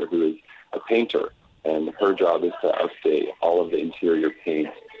staff member who is a painter, and her job is to update all of the interior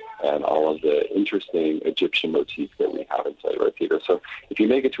paint and all of the interesting Egyptian motifs that we have inside our theater. So if you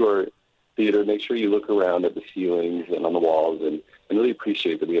make it to our theater, make sure you look around at the ceilings and on the walls and really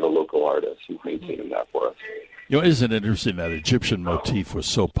appreciate that we have a local artist who's maintaining that for us. Isn't it interesting that Egyptian motif was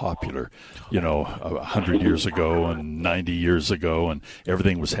so popular, 100 years ago and 90 years ago, and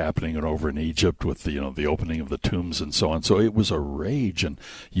everything was happening over in Egypt with the opening of the tombs and so on. So it was a rage, and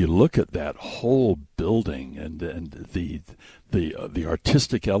you look at that whole building and the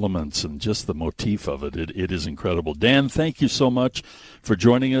artistic elements and just the motif of it. It is incredible. Dan, thank you so much for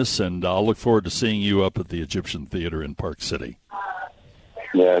joining us, and I'll look forward to seeing you up at the Egyptian Theater in Park City.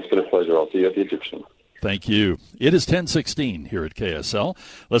 Yeah, it's been a pleasure. I'll see you at the Egyptian. Thank you. It is 10:16 here at KSL.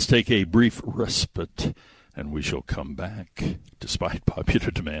 Let's take a brief respite, and we shall come back, despite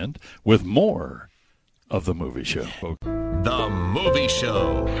popular demand, with more of The Movie Show. The Movie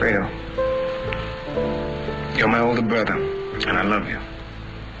Show. Fredo, you're my older brother, and I love you.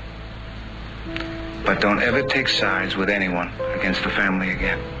 But don't ever take sides with anyone against the family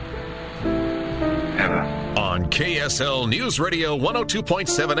again. Ever. on KSL News Radio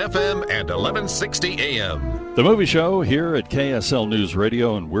 102.7 FM and 1160 AM. The Movie Show here at KSL News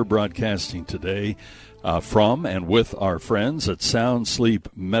Radio, and we're broadcasting today from and with our friends at Sound Sleep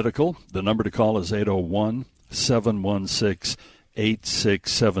Medical. The number to call is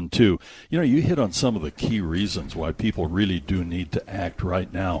 801-716-8672. You know, you hit on some of the key reasons why people really do need to act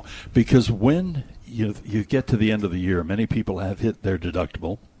right now, because when you get to the end of the year, many people have hit their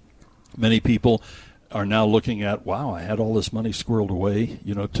deductible. Many people are now looking at, wow, I had all this money squirreled away,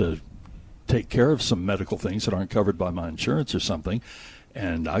 to take care of some medical things that aren't covered by my insurance or something,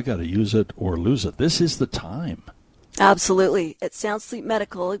 and I got to use it or lose it. This is the time. Absolutely. At Sound Sleep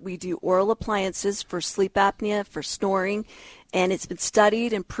Medical, we do oral appliances for sleep apnea, for snoring, and it's been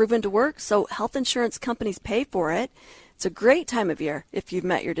studied and proven to work, so health insurance companies pay for it. It's a great time of year if you've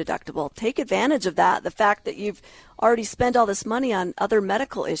met your deductible. Take advantage of that, the fact that you've already spent all this money on other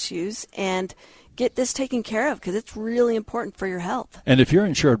medical issues, and get this taken care of, because it's really important for your health. And if you're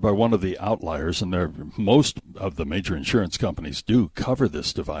insured by one of the outliers, and most of the major insurance companies do cover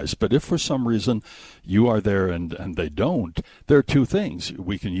this device, but if for some reason you are there and they don't, there are two things.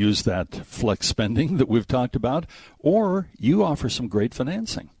 We can use that flex spending that we've talked about, or you offer some great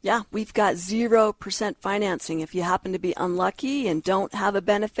financing. Yeah, we've got 0% financing. If you happen to be unlucky and don't have a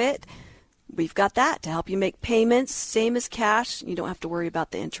benefit, we've got that to help you make payments, same as cash. You don't have to worry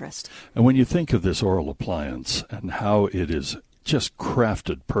about the interest. And when you think of this oral appliance and how it is just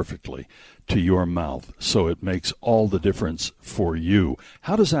crafted perfectly to your mouth so it makes all the difference for you,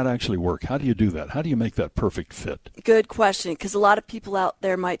 how does that actually work? How do you do that? How do you make that perfect fit? Good question, because a lot of people out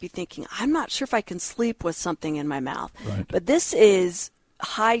there might be thinking, I'm not sure if I can sleep with something in my mouth. Right. But this is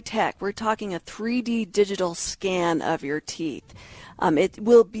high tech. We're talking a 3D digital scan of your teeth. It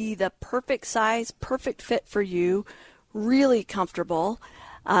will be the perfect size, perfect fit for you, really comfortable,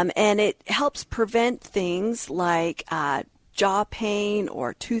 and it helps prevent things like jaw pain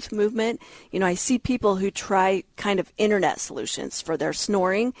or tooth movement. I see people who try kind of internet solutions for their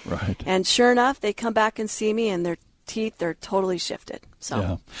snoring, right, and sure enough, they come back and see me, and their teeth, they're totally shifted. So.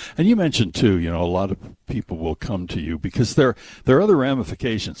 Yeah. And you mentioned, too, a lot of people will come to you because there are other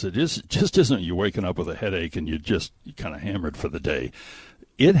ramifications. It just isn't you waking up with a headache and you kind of hammered for the day.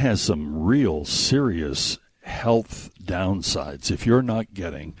 It has some real serious health downsides if you're not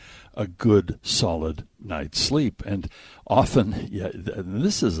getting a good, solid night's sleep. And often,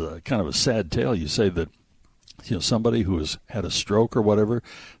 this is a kind of a sad tale. You say that somebody who has had a stroke or whatever,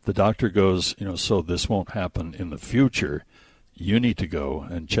 the doctor goes, so this won't happen in the future. You need to go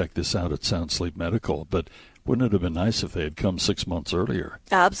and check this out at Sound Sleep Medical. But wouldn't it have been nice if they had come 6 months earlier?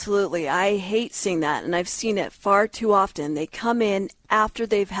 Absolutely. I hate seeing that, and I've seen it far too often. They come in after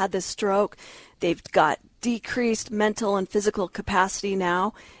they've had the stroke. They've got decreased mental and physical capacity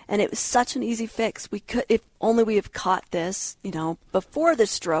now, and it was such an easy fix. If only we have caught this, before the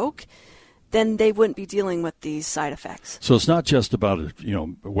stroke, then they wouldn't be dealing with these side effects. So it's not just about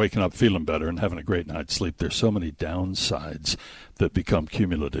waking up feeling better and having a great night's sleep. There's so many downsides that become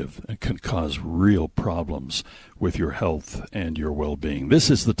cumulative and can cause real problems with your health and your well-being. This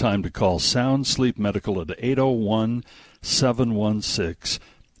is the time to call Sound Sleep Medical at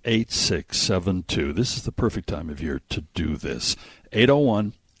 801-716-8672. This is the perfect time of year to do this.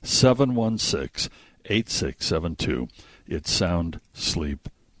 801-716-8672. It's Sound Sleep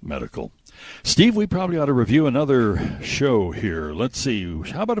Medical. Steve, we probably ought to review another show here. Let's see.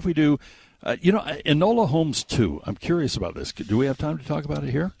 How about if we do, Enola Holmes 2. I'm curious about this. Do we have time to talk about it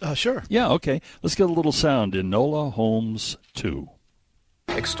here? Sure. Yeah, okay. Let's get a little sound. Enola Holmes 2.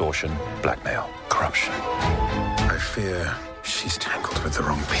 Extortion, blackmail, corruption. I fear she's tangled with the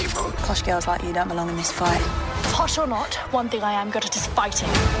wrong people. Posh girls like you don't belong in this fight. Posh or not, one thing I am good at is fighting.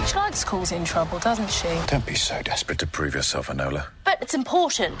 She likes causing trouble, doesn't she? Don't be so desperate to prove yourself, Enola. But it's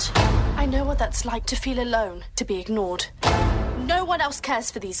important. I know what that's like to feel alone, to be ignored. No one else cares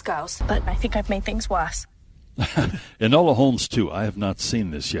for these girls, but I think I've made things worse. Enola Holmes 2. I have not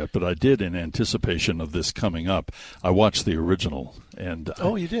seen this yet, but I did in anticipation of this coming up. I watched the original. And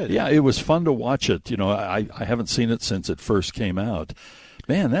you did? Yeah, it was fun to watch it. I haven't seen it since it first came out.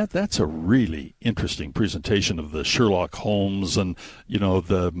 Man, that's a really interesting presentation of the Sherlock Holmes and,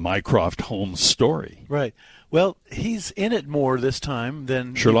 the Mycroft Holmes story. Right. Well, he's in it more this time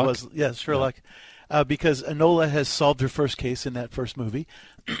than Sherlock? he was. Yes, Sherlock. Yeah. Because Enola has solved her first case in that first movie.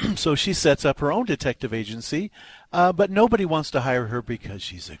 So she sets up her own detective agency, but nobody wants to hire her because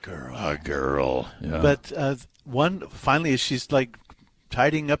she's a girl. A girl, yeah. But finally, as she's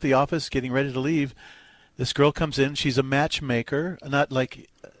tidying up the office, getting ready to leave, this girl comes in. She's a matchmaker, not like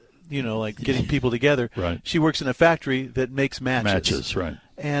getting people together. Right. She works in a factory that makes matches. Matches, right.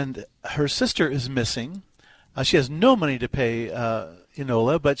 And her sister is missing. She has no money to pay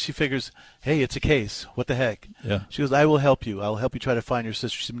Enola, but she figures, hey, it's a case. What the heck? Yeah. She goes, I will help you. I'll help you try to find your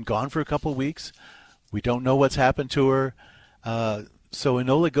sister. She's been gone for a couple of weeks. We don't know what's happened to her. So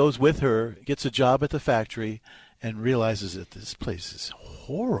Enola goes with her, gets a job at the factory, and realizes that this place is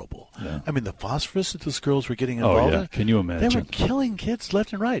horrible. Yeah. I mean, the phosphorus that those girls were getting involved in. Can you imagine? They were killing kids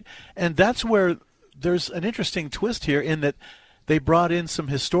left and right. And that's where there's an interesting twist here in that they brought in some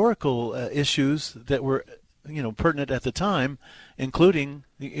historical issues that were pertinent at the time, including,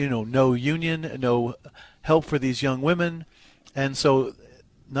 no union, no help for these young women. And so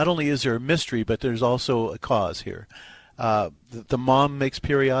not only is there a mystery, but there's also a cause here. The mom makes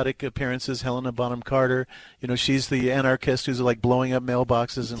periodic appearances, Helena Bonham Carter. She's the anarchist who's like blowing up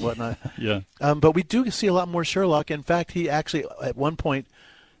mailboxes and whatnot. Yeah. But we do see a lot more Sherlock. In fact, he actually at one point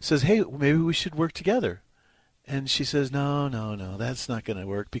says, hey, maybe we should work together. And she says, no, that's not going to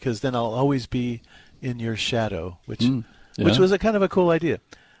work because then I'll always be in your shadow, which was a kind of a cool idea.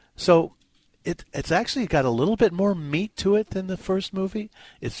 So it's actually got a little bit more meat to it than the first movie.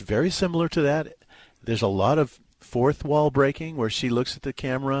 It's very similar to that. There's a lot of fourth wall breaking where she looks at the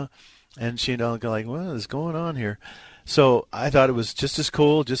camera and she go like, what is going on here? So I thought it was just as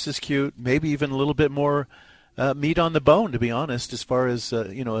cool, just as cute, maybe even a little bit more meat on the bone, to be honest, as far as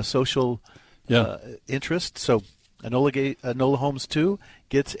a social interest. So Enola Holmes 2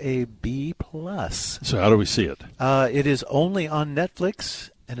 gets a B+. So how do we see it? It is only on Netflix,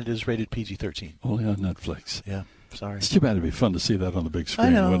 and it is rated PG-13. Only on Netflix. Yeah, sorry. It's too bad. It'd be fun to see that on the big screen, I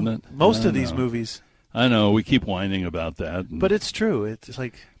know. wouldn't it? Most of these movies. I know. We keep whining about that. But it's true. It's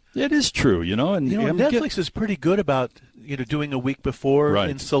like... It is true, And Netflix is pretty good about doing a week before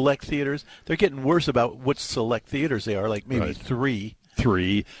in select theaters. They're getting worse about which select theaters they are, like maybe three.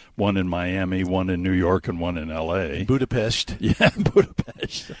 One in Miami, one in New York, and one in L.A. Budapest. Yeah,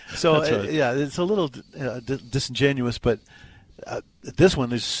 Budapest. So, it's a little disingenuous, but this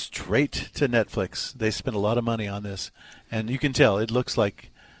one is straight to Netflix. They spent a lot of money on this, and you can tell. It looks like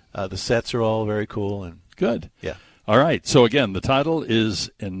the sets are all very cool. And good. Yeah. All right. So, again, the title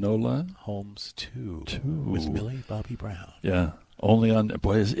is Enola Holmes 2 with Millie Bobby Brown. Yeah. Only on,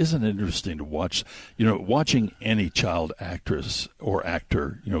 boy, isn't it interesting to watch, watching any child actress or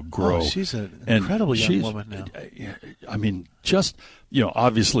actor, grow. Oh, she's an incredible young woman now. I mean, just,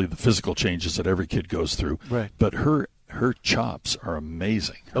 obviously the physical changes that every kid goes through. Right. But her chops are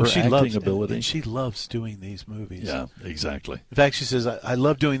amazing. Her she acting loves, ability. And she loves doing these movies. Yeah, exactly. In fact, she says, I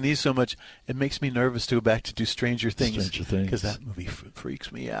love doing these so much, it makes me nervous to go back to do Stranger Things. Because that movie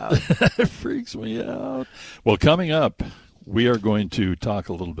freaks me out. It freaks me out. Well, coming up, we are going to talk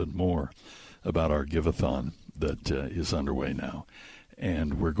a little bit more about our Give-a-thon that is underway now.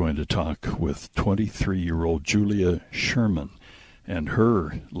 And we're going to talk with 23-year-old Julia Sherman and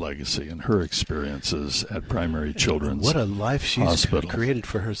her legacy and her experiences at Primary Children's What a life she's Hospital. Created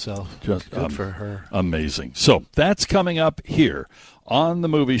for herself. Just good for her. Amazing. So that's coming up here on The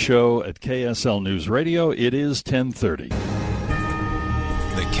Movie Show at KSL News Radio. It is 10:30.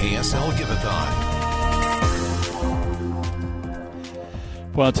 The KSL Give-a-thon.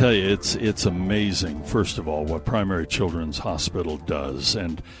 Well, I'll tell you, it's amazing, first of all, what Primary Children's Hospital does.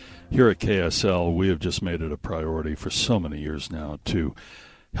 And here at KSL, we have just made it a priority for so many years now to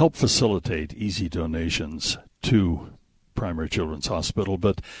help facilitate easy donations to Primary Children's Hospital.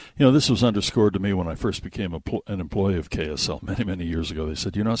 But, this was underscored to me when I first became an employee of KSL many, many years ago. They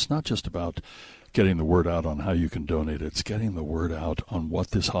said, it's not just about getting the word out on how you can donate. It's getting the word out on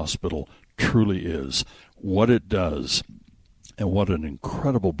what this hospital truly is, what it does, and what an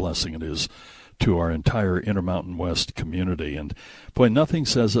incredible blessing it is to our entire Intermountain West community. And, boy, nothing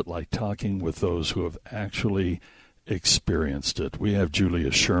says it like talking with those who have actually experienced it. We have Julia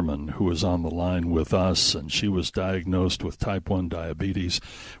Sherman, who is on the line with us, and she was diagnosed with type 1 diabetes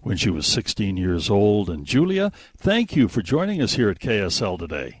when she was 16 years old. And, Julia, thank you for joining us here at KSL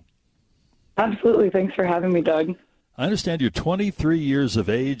today. Absolutely. Thanks for having me, Doug. I understand you're 23 years of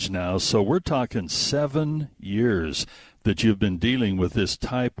age now, so we're talking 7 years that you've been dealing with this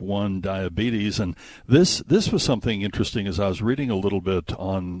type 1 diabetes. And this was something interesting as I was reading a little bit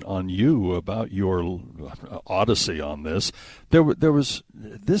on you about your odyssey on this.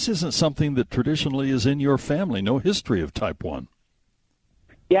 This isn't something that traditionally is in your family, no history of type 1.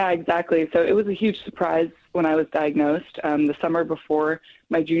 Yeah, exactly. So it was a huge surprise when I was diagnosed. The summer before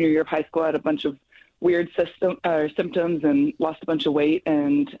my junior year of high school, I had a bunch of weird symptoms and lost a bunch of weight,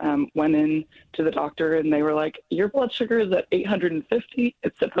 and went in to the doctor, and they were like, your blood sugar is at 850.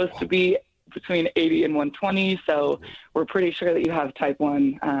 It's supposed to be between 80 and 120, so we're pretty sure that you have type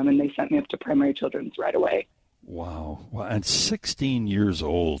 1, and they sent me up to Primary Children's right away. Wow. And 16 years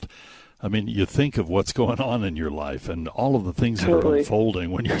old. I mean, you think of what's going on in your life and all of the things that are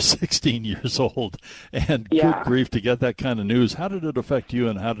unfolding when you're 16 years old. And good grief, to get that kind of news. How did it affect you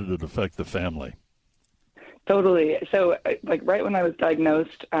and how did it affect the family? Totally. So, like, right when I was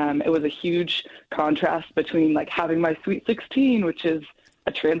diagnosed, it was a huge contrast between, like, having my sweet 16, which is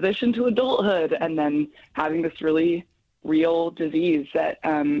a transition to adulthood, and then having this really real disease that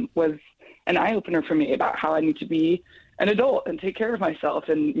was an eye-opener for me about how I need to be an adult and take care of myself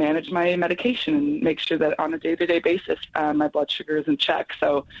and manage my medication and make sure that on a day-to-day basis my blood sugar is in check.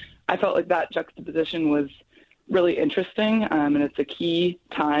 So I felt like that juxtaposition was really interesting, and it's a key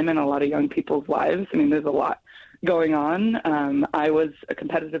time in a lot of young people's lives. I mean, there's a lot going on. I was a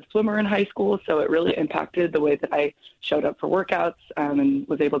competitive swimmer in high school, so it really impacted the way that I showed up for workouts and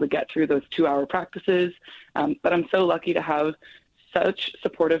was able to get through those 2-hour practices. But I'm so lucky to have such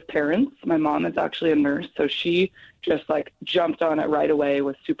supportive parents. My mom is actually a nurse, so she just like jumped on it right away,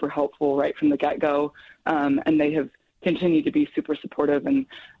 was super helpful right from the get-go, and they have continued to be super supportive. And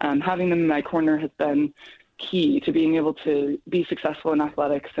having them in my corner has been key to being able to be successful in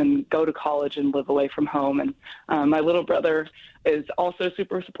athletics and go to college and live away from home. And my little brother is also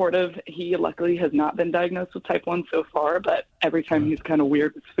super supportive. He luckily has not been diagnosed with type 1 so far, but every time he's kind of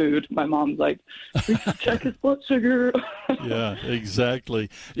weird with food, my mom's like, we should check his blood sugar. Yeah,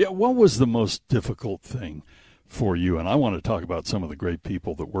 exactly. Yeah, what was the most difficult thing for you? And I want to talk about some of the great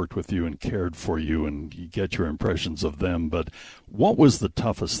people that worked with you and cared for you, and you get your impressions of them. But what was the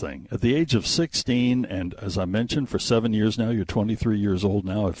toughest thing? At the age of 16, and as I mentioned, for 7 years now, you're 23 years old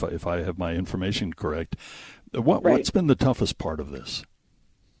now, if I have my information correct. What's been the toughest part of this?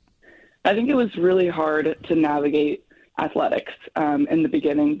 I think it was really hard to navigate athletics in the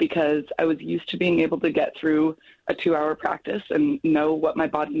beginning because I was used to being able to get through a 2-hour practice and know what my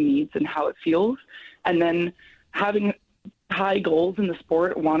body needs and how it feels. And then having high goals in the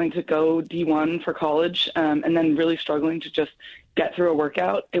sport, wanting to go D1 for college, and then really struggling to just get through a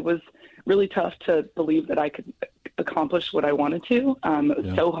workout, it was really tough to believe that I could accomplish what I wanted to. It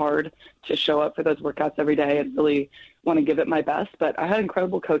was so hard to show up for those workouts every day and really want to give it my best. But I had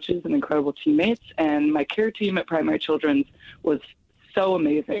incredible coaches and incredible teammates, and my care team at Primary Children's was so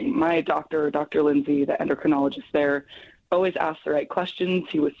amazing. My doctor, Dr. Lindsay, the endocrinologist there, always asked the right questions.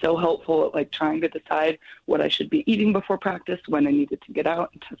 He was so helpful at like trying to decide what I should be eating before practice, when I needed to get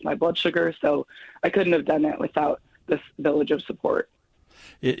out and test my blood sugar. So I couldn't have done it without this village of support.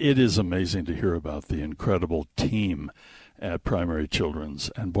 It is amazing to hear about the incredible team at Primary Children's,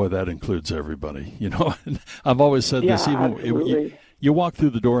 and boy, that includes everybody. You know, I've always said this, even you walk through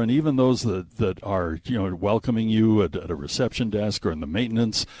the door, and even those that are, you know, welcoming you at a reception desk or in the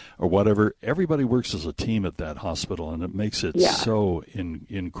maintenance or whatever, everybody works as a team at that hospital, and it makes it so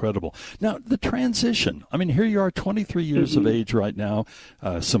incredible. Now, the transition. I mean, here you are, 23 years of age right now,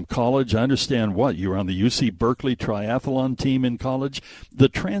 some college. I understand you were on the UC Berkeley triathlon team in college. The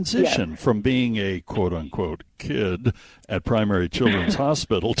transition from being a quote-unquote kid at Primary Children's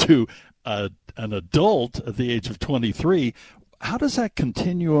Hospital to an adult at the age of 23, how does that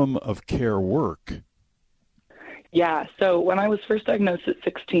continuum of care work? Yeah, so when I was first diagnosed at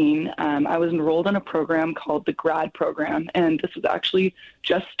 16, I was enrolled in a program called the GRAD program, and this was actually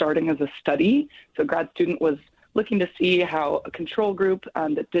just starting as a study. So a grad student was looking to see how a control group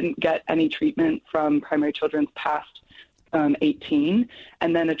that didn't get any treatment from Primary Children's past 18,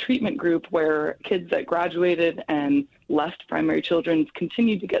 and then a treatment group where kids that graduated and left Primary Children's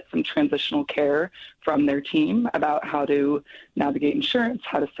continued to get some transitional care from their team about how to navigate insurance,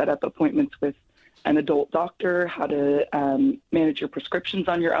 how to set up appointments with an adult doctor, how to manage your prescriptions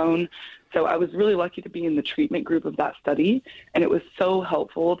on your own. So I was really lucky to be in the treatment group of that study, and it was so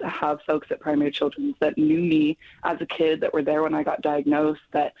helpful to have folks at Primary Children's that knew me as a kid, that were there when I got diagnosed,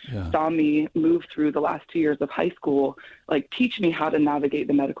 that saw me move through the last 2 years of high school, like teach me how to navigate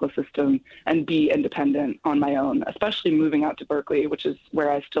the medical system and be independent on my own, especially moving out to Berkeley, which is where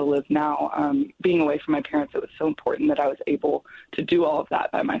I still live now. Being away from my parents, it was so important that I was able to do all of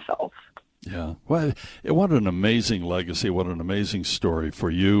that by myself. Yeah. Well, what an amazing legacy. What an amazing story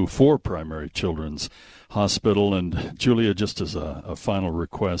for you, for Primary Children's Hospital. And Julia, just as a final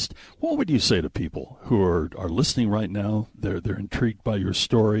request, what would you say to people who are listening right now? They're intrigued by your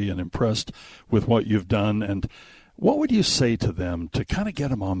story and impressed with what you've done. And what would you say to them to kind of get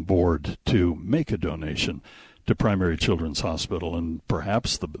them on board to make a donation to Primary Children's Hospital? And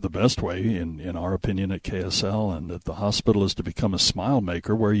perhaps the best way, in our opinion at KSL and at the hospital, is to become a smile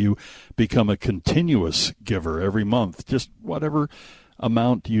maker, where you become a continuous giver every month. Just whatever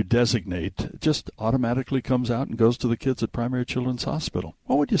amount you designate just automatically comes out and goes to the kids at Primary Children's Hospital.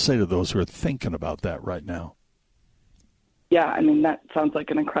 What would you say to those who are thinking about that right now? Yeah, I mean, that sounds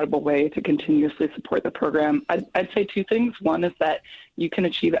like an incredible way to continuously support the program. I'd say two things. One is that you can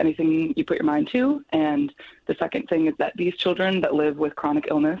achieve anything you put your mind to. And the second thing is that these children that live with chronic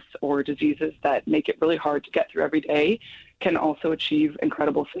illness or diseases that make it really hard to get through every day can also achieve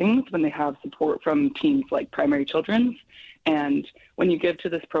incredible things when they have support from teams like Primary Children's. And when you give to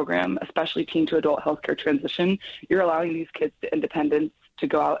this program, especially teen to adult healthcare transition, you're allowing these kids the independence to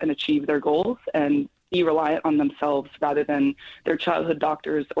go out and achieve their goals and be reliant on themselves rather than their childhood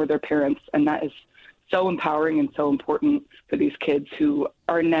doctors or their parents. And that is so empowering and so important for these kids who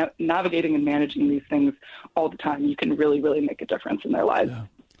are navigating and managing these things all the time. You can really, really make a difference in their lives. Yeah.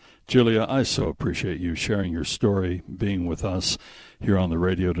 Julia, I so appreciate you sharing your story, being with us here on the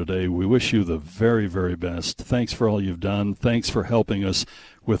radio today. We wish you the very, very best. Thanks for all you've done. Thanks for helping us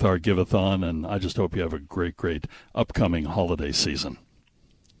with our Give-a-thon, and I just hope you have a great, great upcoming holiday season.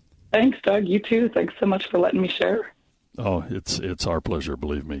 Thanks, Doug. You too. Thanks so much for letting me share. Oh, it's our pleasure,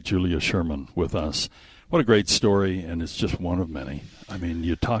 believe me. Julia Sherman with us. What a great story, and it's just one of many. I mean,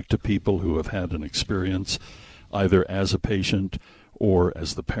 you talk to people who have had an experience either as a patient or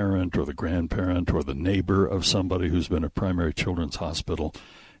as the parent or the grandparent or the neighbor of somebody who's been at Primary Children's Hospital,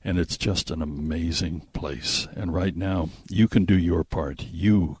 and it's just an amazing place. And right now, you can do your part.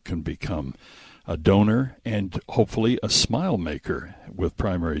 You can become a donor and hopefully a smile maker with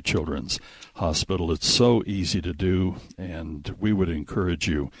Primary Children's Hospital. It's so easy to do, and we would encourage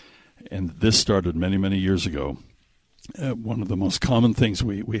you. And this started many, many years ago. One of the most common things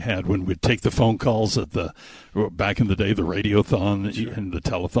we had when we'd take the phone calls at back in the day, the radiothon sure. and the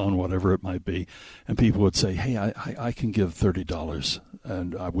telethon, whatever it might be, and people would say, hey, I can give $30,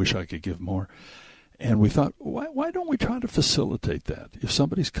 and I wish I could give more. And we thought, why don't we try to facilitate that? If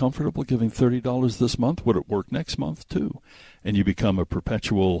somebody's comfortable giving $30 this month, would it work next month too? And you become a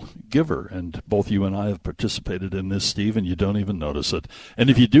perpetual giver. And both you and I have participated in this, Steve, and you don't even notice it.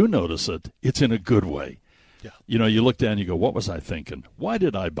 And if you do notice it, it's in a good way. Yeah. You know, you look down and you go, what was I thinking? Why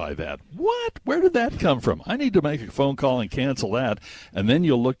did I buy that? What? Where did that come from? I need to make a phone call and cancel that. And then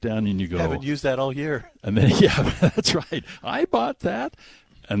you'll look down and you go, I haven't used that all year. And then, yeah, that's right. I bought that.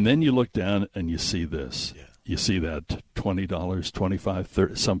 And then you look down and you see this. Yeah. You see that $20, $25,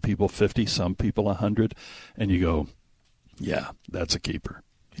 $30, some people $50, some people $100, and you go, yeah, that's a keeper.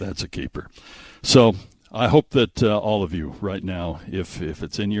 That's a keeper. So I hope that all of you right now, if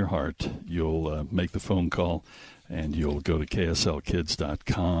it's in your heart, you'll make the phone call and you'll go to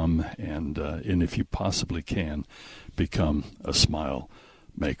kslkids.com and if you possibly can, become a smile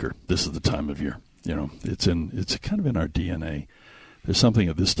maker. This is the time of year. You know, it's kind of in our DNA. There's something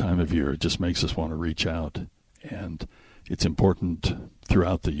at this time of year, it just makes us want to reach out, and it's important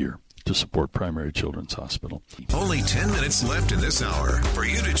throughout the year to support Primary Children's Hospital. Only 10 minutes left in this hour for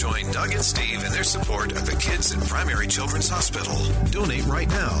you to join Doug and Steve in their support of the kids in Primary Children's Hospital. Donate right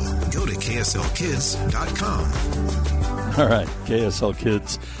now. Go to kslkids.com. All right,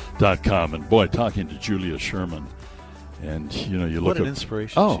 kslkids.com. And boy, talking to Julia Sherman, and you know, you look what an at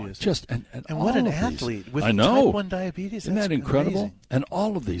inspiration she is. Just and what an athlete with I know. type 1 diabetes. Isn't that incredible? Amazing. And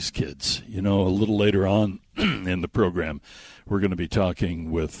all of these kids, you know, a little later on in the program, we're going to be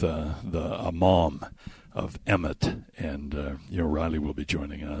talking with a mom of Emmett, and Riley will be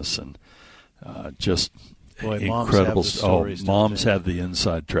joining us, and just Boy, incredible. Moms have the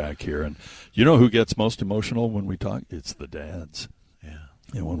inside track here, and you know who gets most emotional when we talk? It's the dads. Yeah,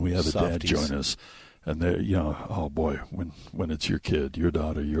 and when we have a dad Softies. join us. And they, oh boy, when it's your kid, your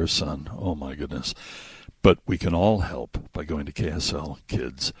daughter, your son, oh my goodness. But we can all help by going to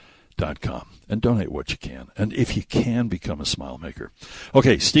kslkids.com and donate what you can. And if you can, become a smile maker.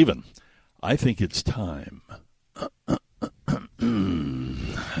 Okay, Stephen, I think it's time.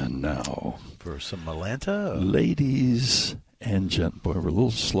 And now for some Malanta, ladies and gentlemen. Boy, we're a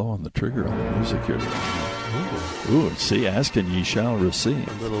little slow on the trigger on the music here. Ooh, see, ask and ye shall receive.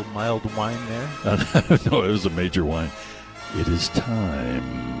 A little mild wine there? No, it was a major wine. It is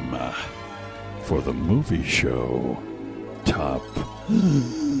time for the movie show top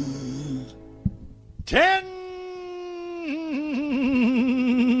 10.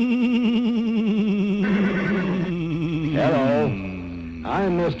 Hello,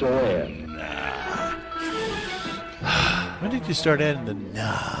 I'm Mr. Webb. When did you start adding the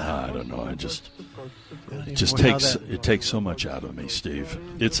I don't know. It takes so much out of me, Steve.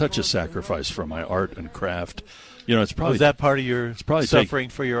 It's such a sacrifice for my art and craft. You know, it's probably is that part of your suffering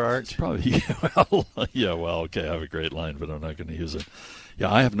for your art? It's probably okay. I have a great line, but I'm not going to use it.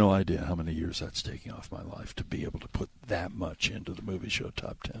 Yeah, I have no idea how many years that's taking off my life to be able to put that much into the movie show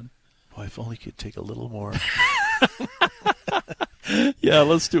top 10. Boy, if only could take a little more. Yeah,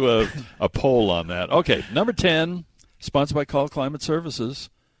 let's do a poll on that. Okay, number 10. Sponsored by Call Climate Services,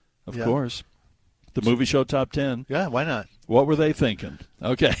 of course. The movie show top 10. Yeah, why not? What were they thinking?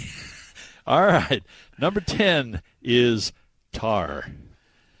 Okay. All right. Number 10 is Tar.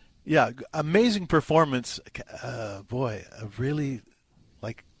 Yeah, amazing performance. Boy, a really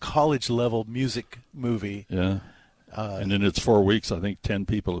college-level music movie. Yeah. And in its 4 weeks, I think 10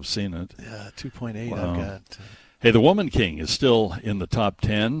 people have seen it. Yeah, 2.8 Wow. I've got. Hey, The Woman King is still in the top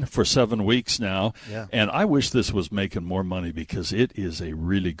 10 for 7 weeks now. Yeah. And I wish this was making more money because it is a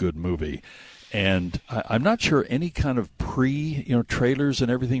really good movie. And I'm not sure any kind of trailers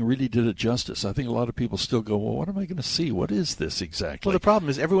and everything really did it justice. I think a lot of people still go, well, what am I going to see? What is this exactly? Well, the problem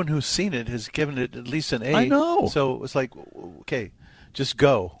is everyone who's seen it has given it at least an A. I know. So it's like, okay, just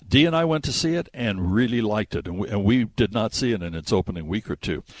go. Dee and I went to see it and really liked it. And we did not see it in its opening week or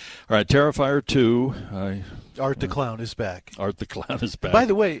two. All right, Terrifier 2. Art the Clown is back. Art the Clown is back. By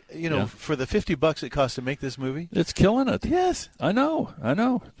the way, for the $50 it cost to make this movie. It's killing it. Yes. I know.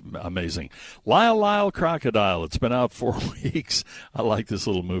 Amazing. Lyle Crocodile. It's been out 4 weeks. I like this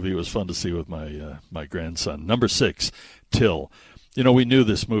little movie. It was fun to see with my grandson. Number 6, Till. We knew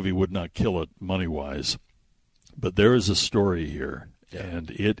this movie would not kill it money-wise, but there is a story here,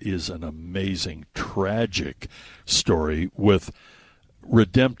 and it is an amazing, tragic story with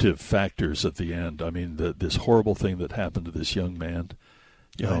redemptive factors at the end. I mean, this horrible thing that happened to this young man.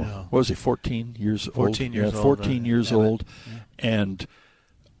 What was he, 14 years old? 14 years old. 14 years old. Yeah. And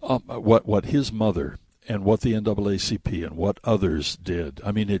what his mother and what the NAACP and what others did.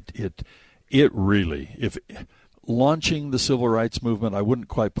 I mean, it really, if launching the civil rights movement, I wouldn't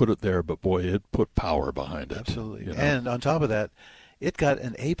quite put it there, but boy, it put power behind it. Absolutely. And on top of that, it got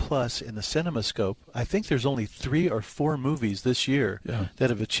an A+ in the CinemaScope. I think there's only 3 or 4 movies this year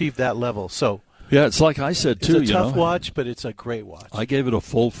that have achieved that level. So yeah, it's like I said too. It's a tough watch, but it's a great watch. I gave it a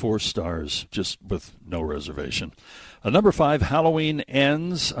full 4 stars, just with no reservation. Number 5, Halloween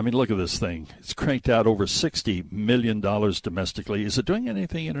Ends. I mean, look at this thing. It's cranked out over $60 million domestically. Is it doing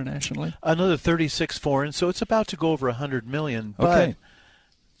anything internationally? Another 36 foreign, so it's about to go over $100 million. But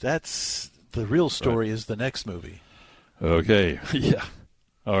that's the real story. Is the next movie. Okay, yeah.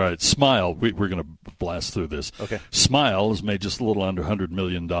 All right, Smile. We're going to blast through this. Okay. Smile has made just a little under $100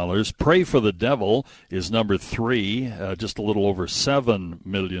 million. Pray for the Devil is number 3, just a little over $7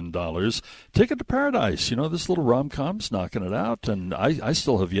 million. Ticket to Paradise. This little rom-com's knocking it out, and I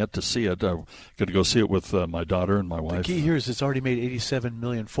still have yet to see it. I'm going to go see it with my daughter and my wife. The key here is it's already made $87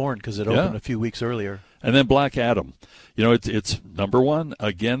 million foreign because it opened a few weeks earlier. And then Black Adam. It's number 1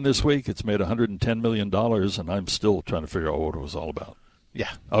 again this week. It's made $110 million, and I'm still trying to figure out what it was all about.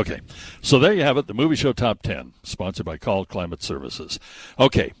 Yeah. Okay. So there you have it, the Movie Show Top 10, sponsored by Call Climate Services.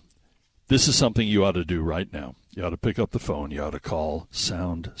 Okay. This is something you ought to do right now. You ought to pick up the phone. You ought to call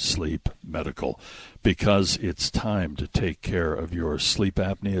Sound Sleep Medical because it's time to take care of your sleep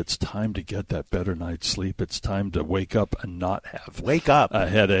apnea. It's time to get that better night's sleep. It's time to wake up and not have a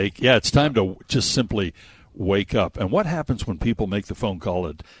headache. Yeah, it's time to just simply wake up. And what happens when people make the phone call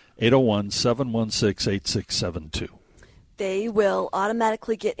at 801-716-8672? They will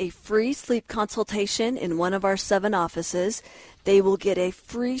automatically get a free sleep consultation in one of our 7 offices. They will get a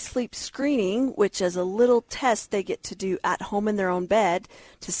free sleep screening, which is a little test they get to do at home in their own bed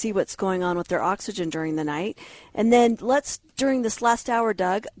to see what's going on with their oxygen during the night. And then during this last hour,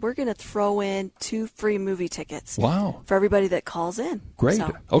 Doug, we're going to throw in 2 free movie tickets. Wow. For everybody that calls in. Great.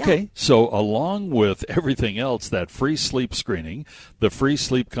 So, okay. So along with everything else, that free sleep screening, the free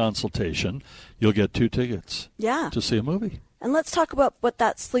sleep consultation, you'll get 2 tickets to see a movie. And let's talk about what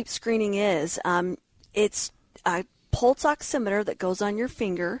that sleep screening is. It's a pulse oximeter that goes on your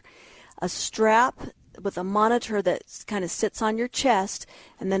finger, a strap with a monitor that kind of sits on your chest,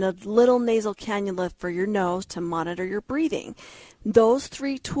 and then a little nasal cannula for your nose to monitor your breathing. Those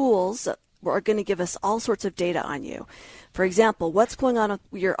 3 tools are going to give us all sorts of data on you. For example, what's going on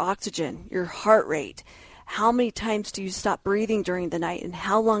with your oxygen, your heart rate, how many times do you stop breathing during the night, and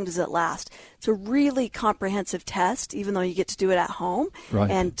how long does it last? It's a really comprehensive test, even though you get to do it at home.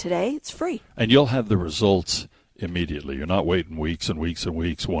 Right. And today, it's free. And you'll have the results immediately. You're not waiting weeks and weeks and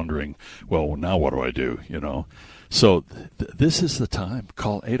weeks wondering, well, now what do I do, So this is the time.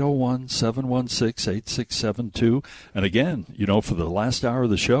 Call 801-716-8672. And again, for the last hour of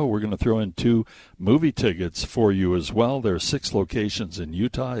the show, we're going to throw in 2 movie tickets for you as well. There are 6 locations in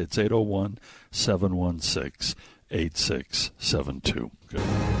Utah. It's 801-716-8672. Good.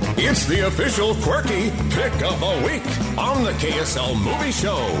 It's the official quirky pick of the week on the KSL Movie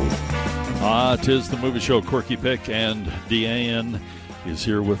Show. 'Tis the Movie Show Quirky Pick, and Deanne is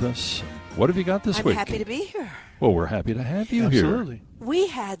here with us. What have you got this week? I'm happy to be here. Well, we're happy to have you Absolutely. here. We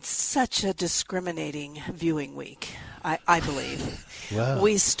had such a discriminating viewing week, I believe. Wow.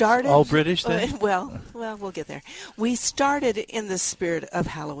 We started all British then? Well, we'll get there. We started in the spirit of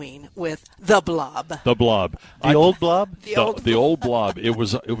Halloween with The Blob. The Blob. The old Blob? The old Blob. It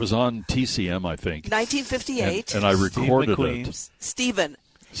was on TCM, I think. 1958. And I recorded it. Stephen.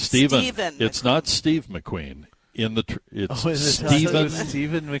 It's not Steve McQueen. It's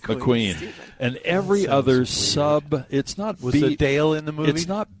Stephen McQueen. And every other sub, it's not Was it Dale in the movie? It's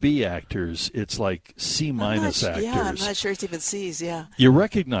not B actors. It's like C- actors. Yeah, I'm not sure it's even C's, yeah. You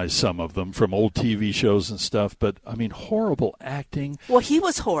recognize some of them from old TV shows and stuff, but, I mean, horrible acting. Well, he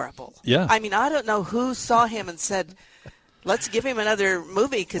was horrible. Yeah. I mean, I don't know who saw him and said, let's give him another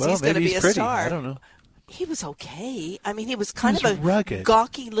movie because he's going to be a star. I don't know. He was okay. I mean, he was kind of a rugged,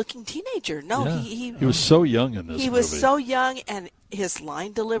 gawky-looking teenager. No, yeah. he was so young in this movie. He was so young, and his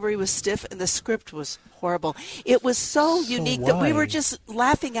line delivery was stiff, and the script was horrible. It was so unique that we were just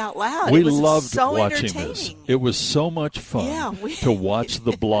laughing out loud. We it was loved so watching this. It was so much fun to watch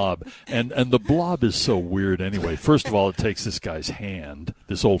The Blob. And The Blob is so weird anyway. First of all, it takes this guy's hand,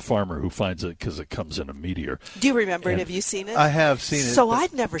 this old farmer who finds it because it comes in a meteor. Do you remember it? Have you seen it? I have seen it. So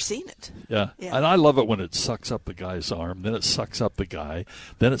I'd never seen it. Yeah. And I love it when it sucks up the guy's arm, then it sucks up the guy,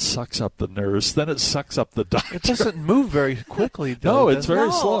 then it sucks up the nurse, then it sucks up the doctor. It doesn't move very quickly, though. No, it's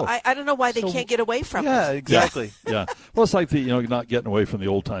very slow. I don't know why they can't get away from it. Yeah, exactly. Yeah. Well, it's like not getting away from the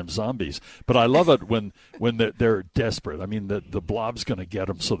old-time zombies. But I love it when they're desperate. I mean, the Blob's going to get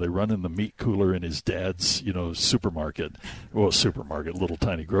them, so they run in the meat cooler in his dad's, supermarket. Well, supermarket, little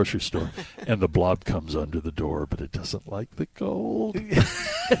tiny grocery store. And the Blob comes under the door, but it doesn't like the cold.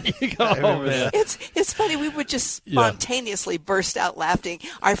 You go, oh, man. It's funny. We would just spontaneously burst out laughing.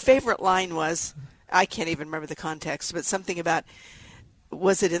 Our favorite line was, I can't even remember the context, but something about,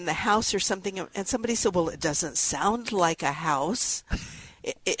 was it in the house or something? And somebody said, well, it doesn't sound like a house.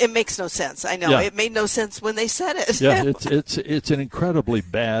 It makes no sense. I know. Yeah. It made no sense when they said it. Yeah, it's an incredibly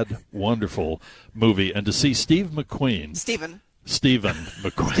bad, wonderful movie. And to see Stephen McQueen. Stephen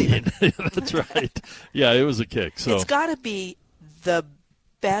McQueen. That's right. Yeah, it was a kick. So it's got to be the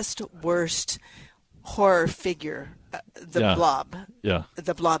best, worst horror figure. The Blob. Yeah.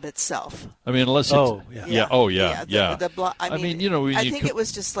 The Blob itself. I mean, unless it's... The Blob. I mean, I think it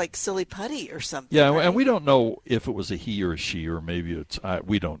was just like silly putty or something. Yeah, right? And we don't know if it was a he or a she, or maybe it's...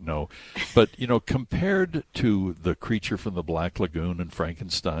 we don't know. But, compared to the creature from the Black Lagoon and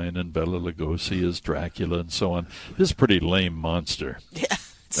Frankenstein and Bela Lugosi as Dracula and so on, this is a pretty lame monster. Yeah.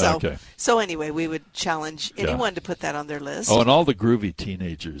 So anyway, we would challenge anyone to put that on their list. Oh, and all the groovy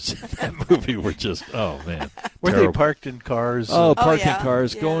teenagers in that movie were just, man. Were they parked in cars? Oh, parked in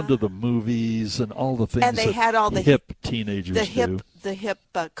cars, going to the movies and all the things and they had all the hip teenagers do. The hip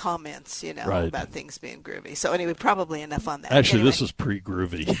comments, about things being groovy. So anyway, probably enough on that. Actually, this was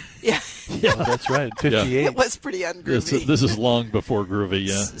pre-groovy. Yeah. Oh, that's right, 58. It was pretty ungroovy. This is long before groovy,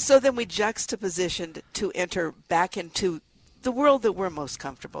 yeah. So then we juxtapositioned to enter back into the world that we're most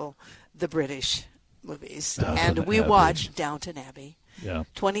comfortable, the British movies. Downton we Abbey. Watched Downton Abbey. Yeah.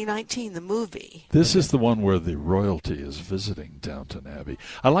 2019, the movie. This is the one where the royalty is visiting Downton Abbey.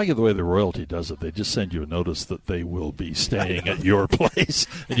 I like it the way the royalty does it. They just send you a notice that they will be staying at your place.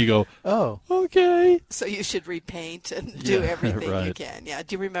 And you go, oh, okay. So you should repaint and do everything you can. Yeah.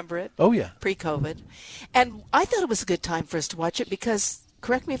 Do you remember it? Oh, yeah. Pre-COVID. And I thought it was a good time for us to watch it because,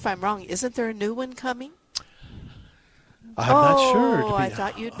 correct me if I'm wrong, isn't there a new one coming? I'm not sure. Oh, I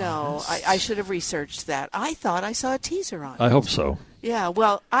thought you'd know. I should have researched that. I thought I saw a teaser on it. I hope so. Yeah,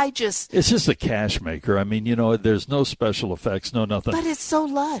 well, It's just a cash maker. I mean, there's no special effects, no nothing. But it's so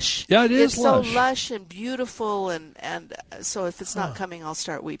lush. Yeah, it is lush. It's so lush and beautiful, and so if it's not coming, I'll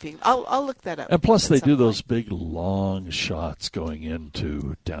start weeping. I'll look that up. And plus, they do those big, long shots going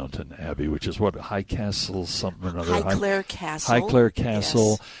into Downton Abbey, which is what, Highcastle something or another. Highclere Castle. Highclere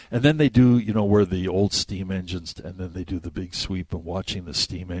Castle. Yes. And then they do, where the old steam engines, and then they do the big sweep and watching the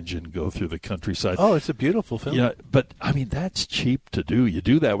steam engine go through the countryside. Oh, it's a beautiful film. Yeah, but, I mean, that's cheap to do. You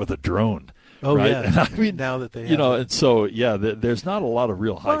do that with a drone. Oh, right? yeah. And I mean, now that they have and so, there's not a lot of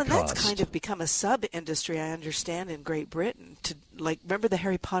real high cost. Well, and that's kind of become a sub-industry, I understand, in Great Britain. Remember the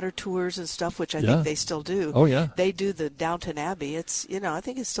Harry Potter tours and stuff, which I think they still do. Oh, yeah. They do the Downton Abbey. It's, I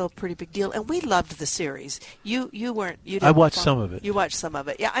think it's still a pretty big deal. And we loved the series. You didn't. I watched some of it. You watched some of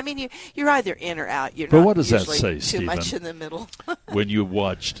it. Yeah, I mean, you're either in or out. You're but not what does that usually say, too Stephen? much in the middle. When you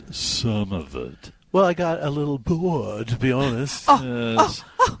watched some of it. Well, I got a little bored, to be honest.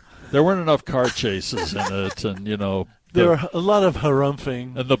 There weren't enough car chases in it, and There were a lot of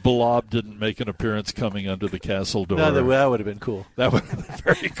harumphing. And the blob didn't make an appearance coming under the castle door. No, that would have been cool. That would have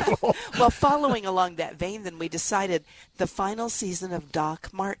been very cool. Well, following along that vein, then we decided the final season of Doc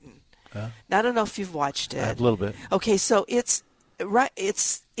Martin. Now, I don't know if you've watched it. A little bit. Okay, so it's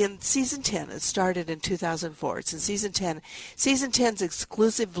in season 10. It started in 2004. It's in season 10. Season 10 is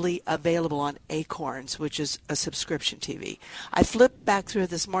exclusively available on Acorns, which is a subscription TV. I flipped back through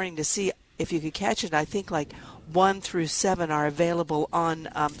this morning to see if you could catch it. I think like 1 through 7 are available on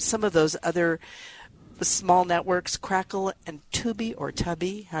some of those other small networks, Crackle and Tubi or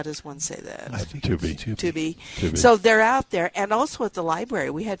Tubby. How does one say that? I think Tubi. So they're out there, and also at the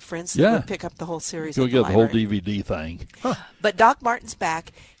library. We had friends that would pick up the whole series. You'll at get the whole library. DVD thing. But Doc Martin's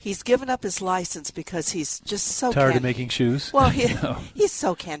back. He's given up his license because he's just so tired of making shoes. Well, he's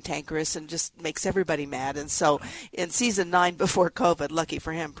so cantankerous and just makes everybody mad. And so in season 9, before COVID, lucky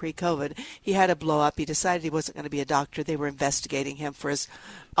for him, pre-COVID, he had a blow up. He decided he wasn't going to be a doctor. They were investigating him for his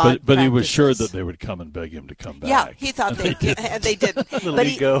but he was sure that they would come and beg him to come back. Yeah, he thought they did, and they didn't.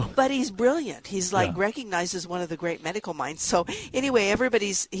 But he's brilliant. He's recognized as one of the great medical minds. So anyway,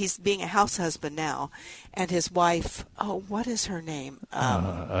 he's being a house husband now, and his wife. Oh, what is her name?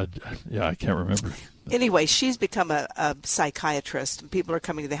 I can't remember. Anyway, she's become a psychiatrist, and people are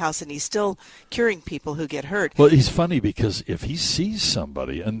coming to the house, and he's still curing people who get hurt. Well, he's funny because if he sees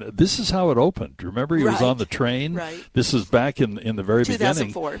somebody, and this is how it opened. Remember, he was on the train. Right. This is back in the very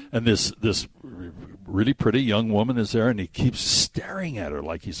 2004. beginning, and this really pretty young woman is there, and he keeps staring at her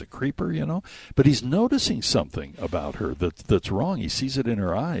like he's a creeper, But he's noticing something about her that's wrong. He sees it in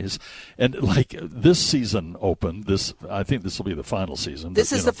her eyes, and like this season opened. I think this will be the final season.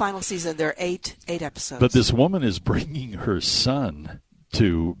 This is the final season. There are eight episodes. But this woman is bringing her son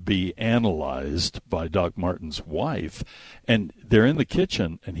to be analyzed by Doc Martin's wife, and they're in the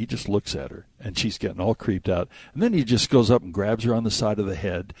kitchen, and he just looks at her, and she's getting all creeped out, and then he just goes up and grabs her on the side of the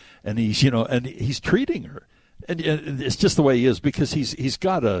head, and he's treating her. And it's just the way he is because he's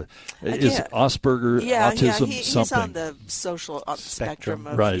got is Asperger, autism, he's something. on the social spectrum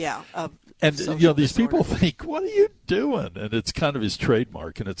of, right. And these people think, what are you doing? And it's kind of his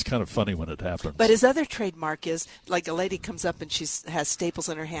trademark, and it's kind of funny when it happens. But his other trademark is, like, a lady comes up and she has staples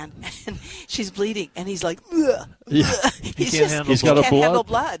in her hand, and she's bleeding, and he's like, ugh. Yeah. He can't handle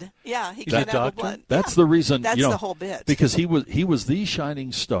blood. Yeah, he can't handle blood. That's the reason. That's the whole bit. Because he was the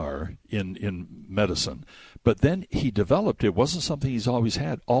shining star in medicine, but then he developed. It wasn't something he's always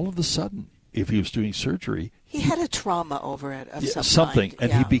had. All of a sudden, if he was doing surgery, he had a trauma over it of something,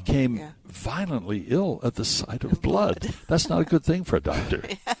 kind. and he became violently ill at the sight of blood. That's not a good thing for a doctor.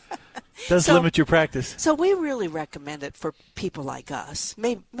 Does limit your practice. So we really recommend it for people like us.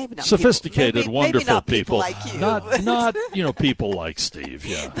 Maybe not sophisticated, people, wonderful maybe not people like you. Not people like Steve.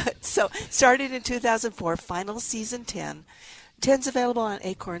 Yeah. So started in 2004, final season 10. 10's available on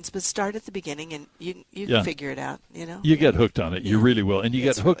Acorns, but start at the beginning, and you can figure it out, You get hooked on it. You really will. And you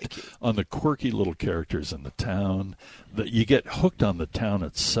get hooked on the quirky little characters in the town. You get hooked on the town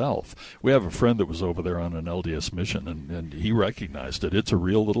itself. We have a friend that was over there on an LDS mission, and he recognized it. It's a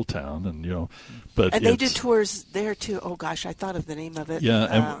real little town, and and they do tours there too. Oh gosh, I thought of the name of it.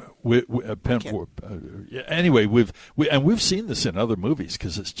 Yeah, anyway, we've seen this in other movies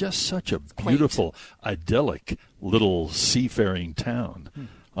because it's just such a beautiful, idyllic little seafaring town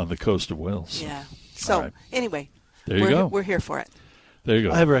on the coast of Wales. Yeah. So anyway, there you go. We're here for it. There you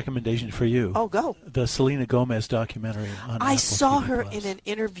go. I have a recommendation for you. Oh, go. The Selena Gomez documentary on I Apple saw TV her Plus. in an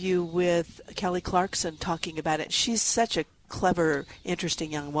interview with Kelly Clarkson talking about it. She's such a clever,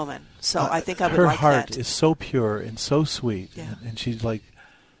 interesting young woman. So I think I would like that. Her heart is so pure and so sweet. Yeah. And she's like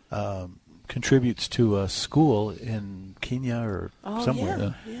contributes to a school in Kenya or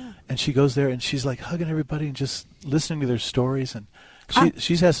somewhere. Yeah. And she goes there and she's like hugging everybody and just listening to their stories. And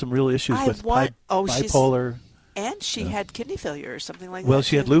she's had some real issues with bipolar. And she had kidney failure or something like that. Well,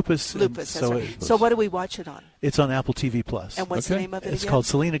 she had lupus. Lupus, that's right. So what do we watch it on? It's on Apple TV Plus. And what's the name of it It's again? called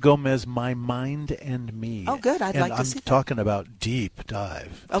Selena Gomez, My Mind and Me. Oh, good. I'd like to see that. I'm talking about deep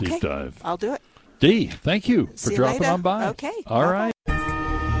dive. Okay. Deep dive. I'll do it. Dee, thank you for See you dropping later. on by. Okay. All right. The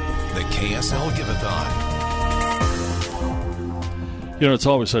KSL Giveathon. It's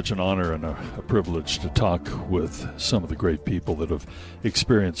always such an honor and a privilege to talk with some of the great people that have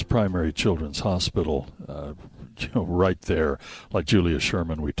experienced Primary Children's Hospital right there, like Julia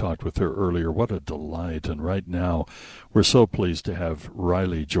Sherman. We talked with her earlier. What a delight. And right now, we're so pleased to have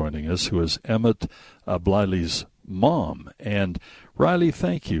Riley joining us, who is Emmett Bliley's mom. And Riley,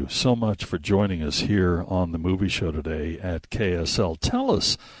 thank you so much for joining us here on the movie show today at KSL. Tell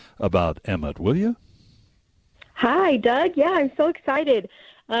us about Emmett, will you? Hi, Doug. Yeah, I'm so excited.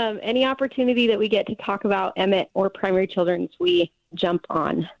 Any opportunity that we get to talk about Emmett or primary children's, we jump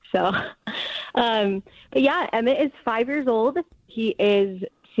on. So, but yeah, Emmett is 5 years old. He is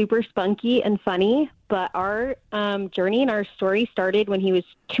super spunky and funny, but our journey and our story started when he was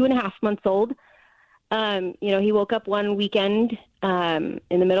 2.5 months old. He woke up one weekend in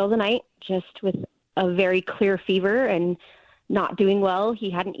the middle of the night just with a very clear fever and not doing well. He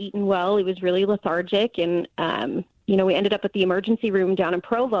hadn't eaten well. He was really lethargic. And, we ended up at the emergency room down in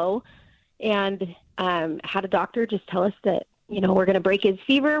Provo and had a doctor just tell us that, we're going to break his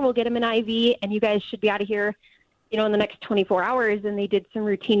fever. We'll get him an IV and you guys should be out of here, in the next 24 hours. And they did some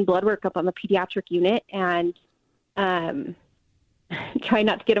routine blood work up on the pediatric unit and try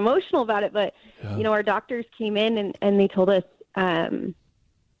not to get emotional about it. But, our doctors came in and they told us,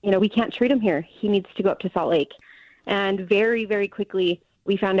 we can't treat him here. He needs to go up to Salt Lake. And very, very quickly,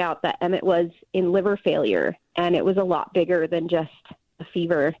 we found out that Emmett was in liver failure, and it was a lot bigger than just a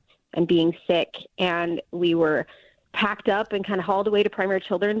fever and being sick. And we were packed up and kind of hauled away to primary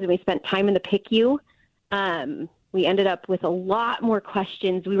children's, and we spent time in the PICU. We ended up with a lot more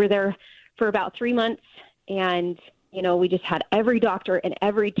questions. We were there for about 3 months, and, we just had every doctor and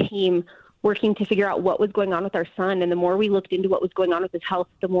every team working to figure out what was going on with our son. And the more we looked into what was going on with his health,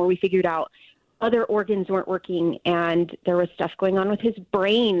 the more we figured out other organs weren't working, and there was stuff going on with his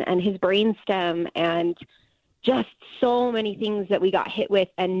brain and his brain stem, and just so many things that we got hit with,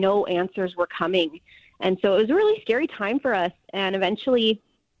 and no answers were coming. And so it was a really scary time for us. And eventually,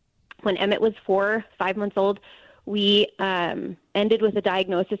 when Emmett was 5 months old, we ended with a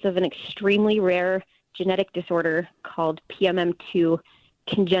diagnosis of an extremely rare genetic disorder called PMM2,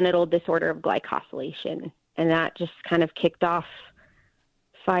 congenital disorder of glycosylation. And that just kind of kicked off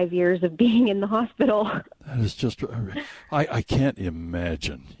 5 years of being in the hospital. That is just, I can't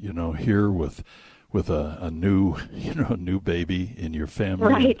imagine, here with a new baby in your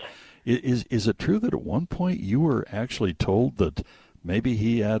family. Right. Is it true that at one point you were actually told that maybe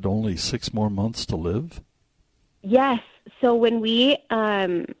he had only 6 more months to live? Yes. So when we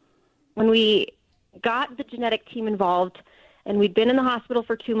got the genetic team involved, and we'd been in the hospital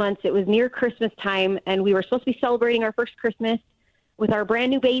for 2 months, it was near Christmas time, and we were supposed to be celebrating our first Christmas with our brand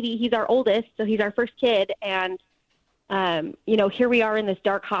new baby. He's our oldest, so he's our first kid. And, here we are in this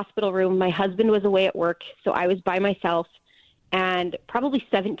dark hospital room. My husband was away at work, so I was by myself, and probably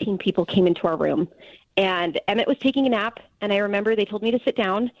 17 people came into our room. And Emmett was taking a nap, and I remember they told me to sit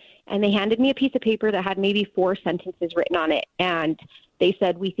down, and they handed me a piece of paper that had maybe 4 sentences written on it. And they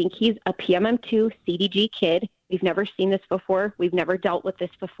said, "We think he's a PMM2 CDG kid. We've never seen this before. We've never dealt with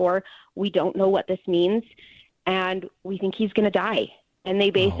this before. We don't know what this means. And we think he's going to die." And they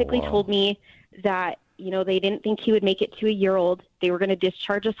basically told me that, they didn't think he would make it to a year old. They were going to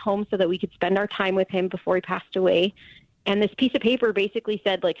discharge us home so that we could spend our time with him before he passed away. And this piece of paper basically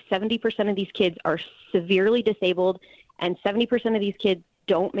said, 70% of these kids are severely disabled, and 70% of these kids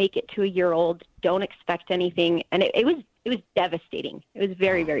don't make it to a year old, don't expect anything. And it was devastating. It was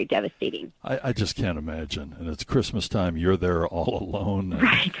very, very devastating. I just can't imagine. And it's Christmas time. You're there all alone. And,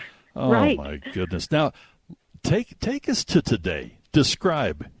 right. Oh, right. My goodness. Now, take us to today.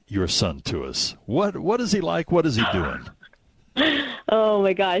 Describe your son to us. What is he like? What is he doing? Oh,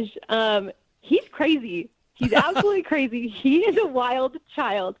 my gosh. He's crazy. He's absolutely crazy. He is a wild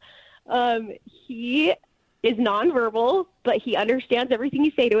child. He is nonverbal, but he understands everything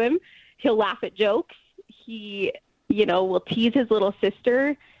you say to him. He'll laugh at jokes. He, will tease his little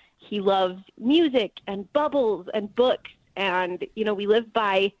sister. He loves music and bubbles and books. And, we live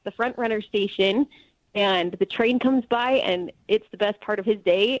by the front runner station, and the train comes by, and it's the best part of his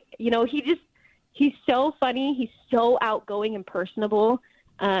day. He's so funny. He's so outgoing and personable.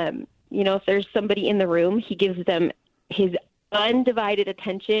 If there's somebody in the room, he gives them his undivided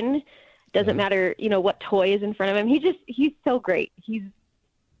attention. Doesn't matter, what toy is in front of him. He's so great. He's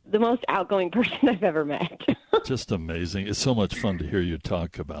the most outgoing person I've ever met. Just amazing. It's so much fun to hear you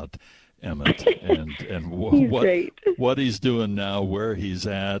talk about Emmett and what he's doing now, where he's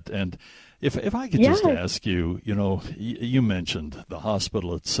at. And if I could just ask you, you mentioned the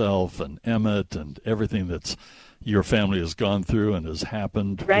hospital itself and Emmett and everything that's your family has gone through and has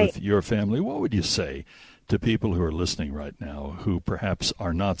happened with your family. What would you say to people who are listening right now who perhaps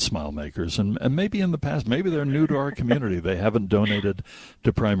are not smile makers and maybe in the past, maybe they're new to our community, they haven't donated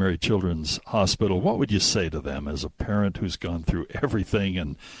to Primary Children's Hospital? What would you say to them as a parent who's gone through everything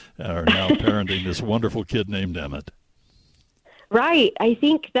and are now parenting this wonderful kid named Emmett? Right. I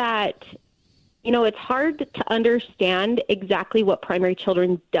think that, it's hard to understand exactly what Primary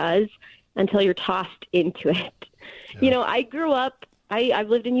Children's does until you're tossed into it. Yeah. I grew up, I've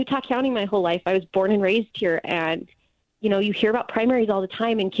lived in Utah County my whole life. I was born and raised here, and, you hear about primaries all the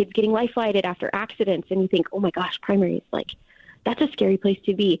time and kids getting life flighted after accidents, and you think, oh my gosh, primaries, like, that's a scary place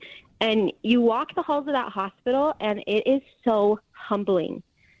to be. And you walk the halls of that hospital, and it is so humbling.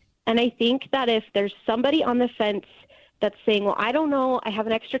 And I think that if there's somebody on the fence that's saying, well, I don't know, I have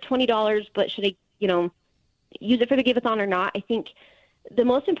an extra $20, but should I, use it for the Give-A-Thon or not? I think the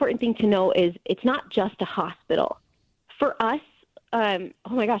most important thing to know is it's not just a hospital. For us, oh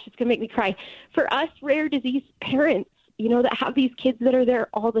my gosh, it's going to make me cry. For us rare disease parents, that have these kids that are there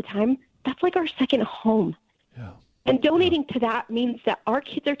all the time, that's like our second home. Yeah. And donating to that means that our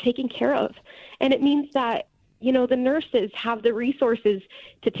kids are taken care of. And it means that, the nurses have the resources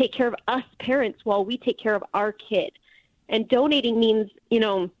to take care of us parents while we take care of our kid. And donating means,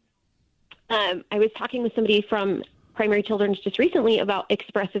 I was talking with somebody from Primary Children's just recently about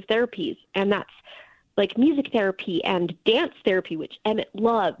expressive therapies, and that's like music therapy and dance therapy, which Emmett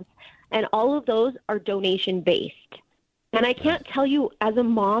loves. And all of those are donation-based. And I can't tell you as a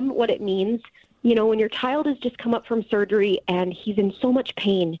mom what it means, when your child has just come up from surgery and he's in so much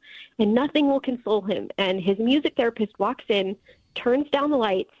pain and nothing will console him. And his music therapist walks in, turns down the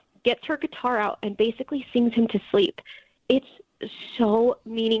lights, gets her guitar out, and basically sings him to sleep. It's so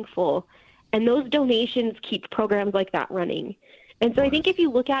meaningful. And those donations keep programs like that running. And so I think if you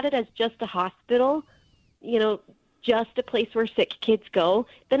look at it as just a hospital, just a place where sick kids go,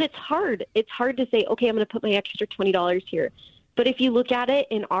 then it's hard. It's hard to say, okay, I'm going to put my extra $20 here. But if you look at it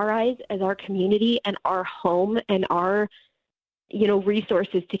in our eyes as our community and our home and our,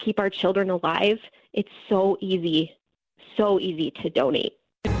 resources to keep our children alive, it's so easy to donate.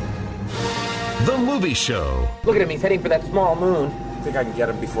 The Movie Show. Look at him, he's heading for that small moon. I think I can get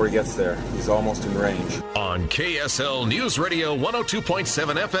him before he gets there. He's almost in range. On KSL News Radio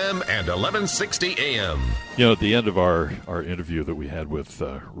 102.7 FM and 1160 AM. At the end of our interview that we had with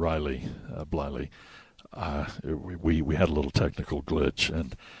Riley Bliley, we had a little technical glitch,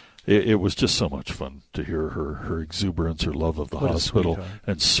 and it was just so much fun to hear her exuberance, her love of the hospital,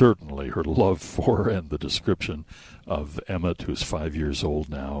 and certainly her love for and the description of Emmett, who's 5 years old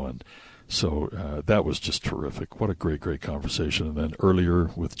now. And so that was just terrific. What a great conversation. And then earlier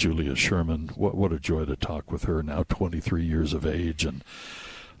with Julia Sherman, what a joy to talk with her, now 23 years of age. And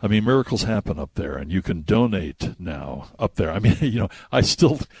I mean, miracles happen up there, and you can donate now up there. I mean, I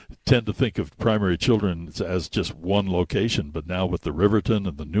still tend to think of Primary Children as just one location, but now with the Riverton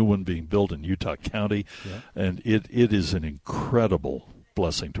and the new one being built in Utah County, and it is an incredible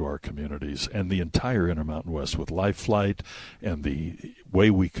blessing to our communities and the entire Intermountain West with Life Flight and the way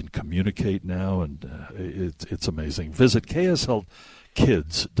we can communicate now, and it's amazing. Visit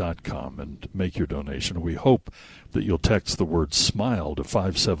KSLKids.com and make your donation. We hope that you'll text the word SMILE to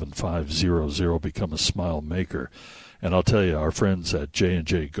 57500, become a Smile Maker. And I'll tell you, our friends at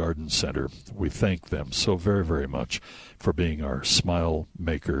J&J Garden Center, we thank them so very, very much for being our Smile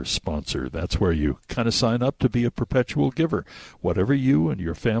Maker sponsor. That's where you kind of sign up to be a perpetual giver, whatever you and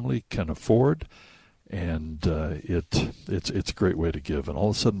your family can afford. And it's a great way to give. And all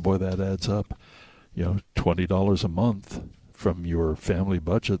of a sudden, boy, that adds up. $20 a month from your family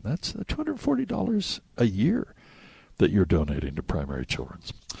budget. That's $240 a year that you're donating to Primary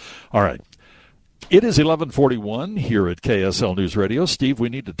Children's. All right. It is 11:41 here at KSL News Radio. Steve, we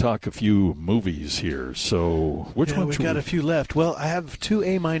need to talk a few movies here. So which one? We've got a few left. Well, I have two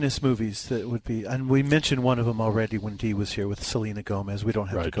A- movies that would be, and we mentioned one of them already when Dee was here with Selena Gomez. We don't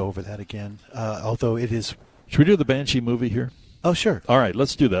have to go over that again, although it is. Should we do the Banshee movie here? Oh, sure. All right,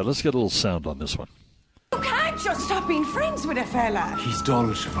 let's do that. Let's get a little sound on this one. You can't just stop being friends with a fella. He's dull,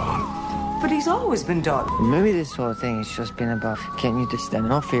 Siobhan. But he's always been dull. Maybe this whole thing has just been about getting you to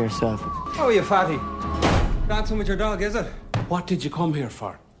stand up for yourself. How are you, fatty? Dancing with your dog, is it? What did you come here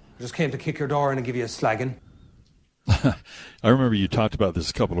for? I just came to kick your door in and give you a slagging. I remember you talked about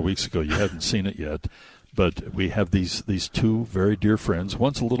this a couple of weeks ago. You hadn't seen it yet. But we have these two very dear friends.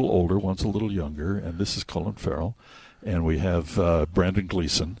 One's a little older, one's a little younger, and this is Colin Farrell. And we have Brandon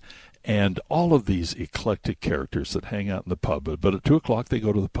Gleeson. And all of these eclectic characters that hang out in the pub. But at 2 o'clock, they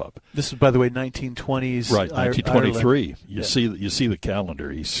go to the pub. This is, by the way, 1920s. Right, 1923. Ireland. You see the calendar.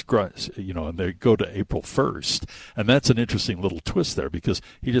 And they go to April 1st. And that's an interesting little twist there because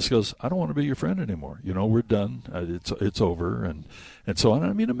he just goes, I don't want to be your friend anymore. We're done. It's over. And so on.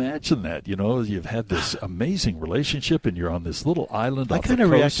 I mean, imagine that. You've had this amazing relationship and you're on this little island off the coast. I kind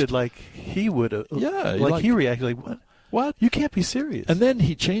of reacted like he would have. Yeah. Like he reacted like, what? What? You can't be serious. And then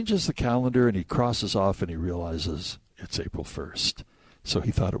he changes the calendar and he crosses off and he realizes it's April 1st. So he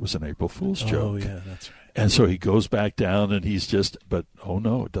thought it was an April Fool's joke. Oh, yeah, that's right. And so he goes back down, and he's just, but oh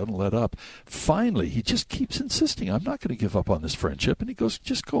no, it doesn't let up. Finally, he just keeps insisting, I'm not going to give up on this friendship. And he goes,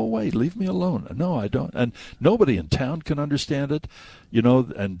 just go away, leave me alone. No, I don't. And nobody in town can understand it,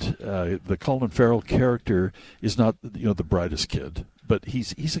 and the Colin Farrell character is not, the brightest kid, but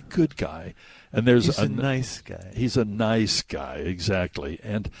he's a good guy. And he's a nice guy. He's a nice guy, exactly.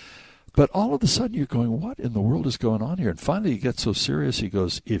 But all of a sudden you're going, what in the world is going on here? And finally he gets so serious, he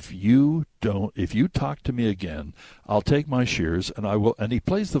goes, if you talk to me again, I'll take my shears and I will, and he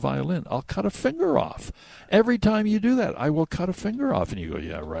plays the violin, I'll cut a finger off. Every time you do that, I will cut a finger off. And you go,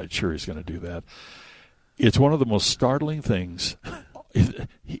 yeah, right, sure, he's going to do that. It's one of the most startling things.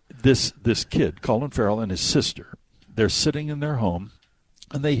 This kid, Colin Farrell, and his sister, they're sitting in their home,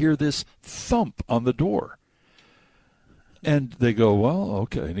 and they hear this thump on the door. And they go, well,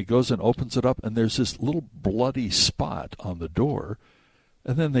 okay. And he goes and opens it up, and there's this little bloody spot on the door.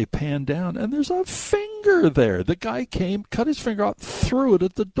 And then they pan down, and there's a finger there. The guy came, cut his finger out, threw it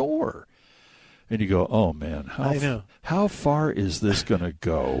at the door. And you go, oh, man, how far is this going to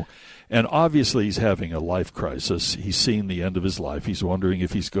go? And obviously he's having a life crisis. He's seeing the end of his life. He's wondering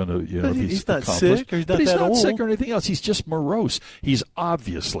if he's going to, if he's not sick or he's not but he's that not old. sick or anything else. He's just morose. He's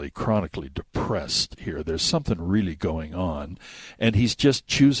obviously chronically depressed here. There's something really going on, and he's just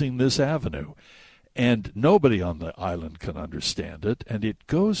choosing this avenue. And nobody on the island can understand it, and it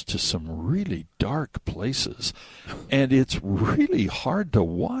goes to some really dark places, and it's really hard to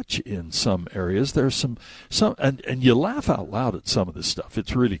watch in some areas. There's some and you laugh out loud at some of this stuff.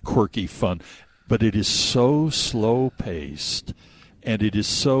 It's really quirky, fun, but it is so slow-paced, and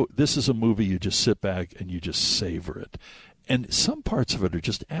this is a movie you just sit back and you just savor it. And some parts of it are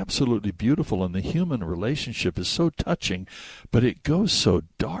just absolutely beautiful, and the human relationship is so touching, but it goes so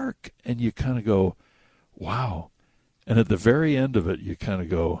dark, and you kind of go, wow. And at the very end of it, you kind of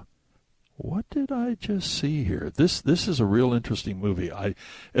go, what did I just see here? This is a real interesting movie.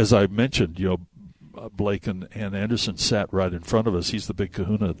 As I mentioned, Blake and Ann Anderson sat right in front of us. He's the big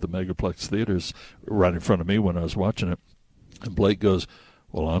kahuna at the Megaplex Theaters right in front of me when I was watching it. And Blake goes,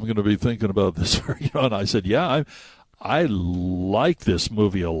 well, I'm going to be thinking about this. And I said, yeah, I like this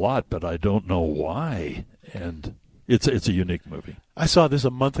movie a lot, but I don't know why. And it's a unique movie. I saw this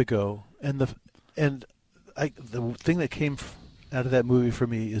a month ago, and the thing that came out of that movie for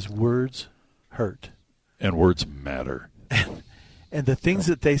me is words hurt. And words matter. And the things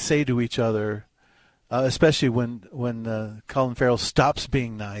that they say to each other, especially when Colin Farrell stops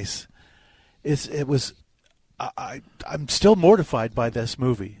being nice, I'm still mortified by this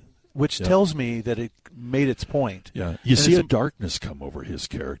movie, which tells me that it made its point. Yeah, you see a darkness come over his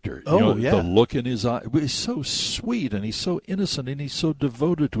character. The look in his eye. He's so sweet, and he's so innocent, and he's so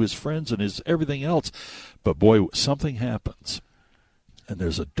devoted to his friends and his everything else. But boy, something happens, and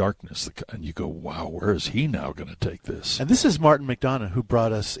there's a darkness, and you go, wow, where is he now going to take this? And this is Martin McDonough, who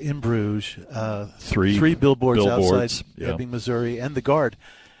brought us In Bruges, three billboards outside Ebbing, Missouri, and The Guard.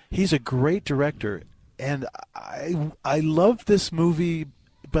 He's a great director, and I love this movie,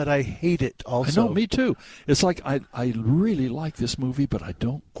 but I hate it also. I know, me too. It's like I really like this movie, but I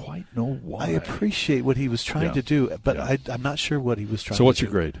don't quite know why. I appreciate what he was trying to do, but I'm not sure what he was trying to do. So what's your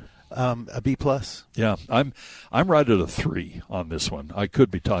grade? A B+. Yeah, I'm right at a 3 on this one. I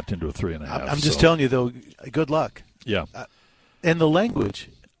could be talked into a 3.5. I'm just telling you, though, good luck. Yeah. And the language,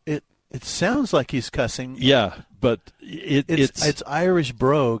 it sounds like he's cussing. Yeah, but it's Irish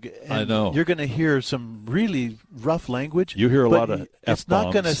brogue. And I know. You're going to hear some really rough language. You hear a lot of F-bombs. It's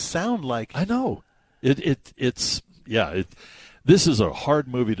not going to sound like. I know. This is a hard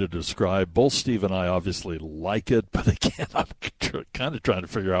movie to describe. Both Steve and I obviously like it, but again, I'm kind of trying to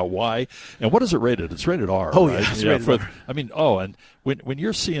figure out why. And what is it rated? It's rated R. Oh, right? yeah, it's rated R. I mean, and when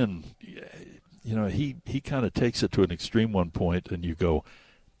you're seeing, he kind of takes it to an extreme one point, and you go,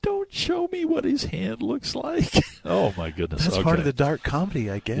 don't show me what his hand looks like. Oh, my goodness. That's part of the dark comedy,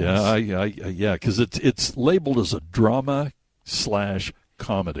 I guess. Yeah, because it's labeled as a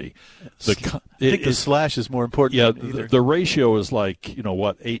drama/comedy. I think the slash is more important. Yeah, than either. the ratio is like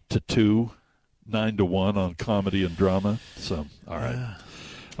 8-2, 9-1 on comedy and drama. So, all right,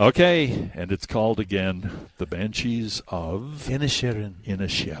 okay, and it's called again The Banshees of Inisherin.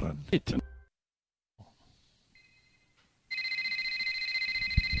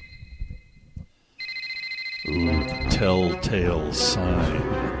 Ooh, the telltale sign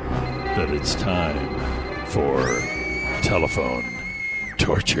that it's time for telephone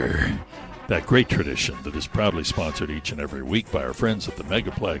torture. That great tradition that is proudly sponsored each and every week by our friends at the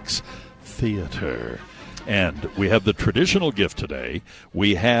Megaplex Theater. And we have the traditional gift today.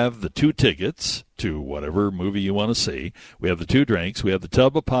 We have the 2 tickets to whatever movie you want to see. We have the 2 drinks. We have the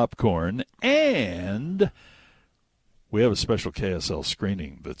tub of popcorn. And we have a special KSL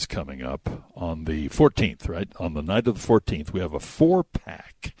screening that's coming up on the 14th, right? On the night of the 14th, we have a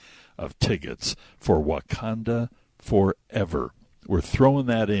 4-pack of tickets for Wakanda Forever. We're throwing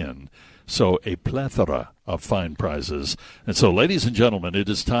that in. So a plethora of fine prizes. And so, ladies and gentlemen, it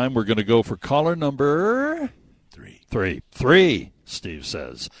is time. We're going to go for caller number 3, Steve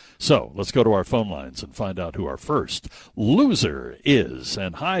says. So let's go to our phone lines and find out who our first loser is.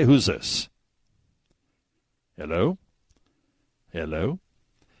 And hi, who's this? Hello? Hello?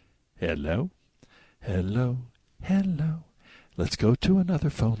 Hello? Hello? Hello? Let's go to another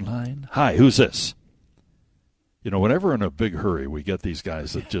phone line. Hi, who's this? You know, whenever we're in a big hurry, we get these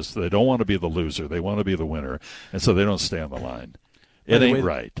guys that just, they don't want to be the loser. They want to be the winner, and so they don't stay on the line. It ain't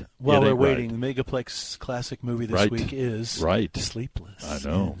right. While we're waiting, the Megaplex classic movie this week is Sleepless I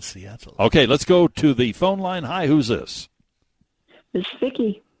know. in Seattle. Okay, let's go to the phone line. Hi, who's this? It's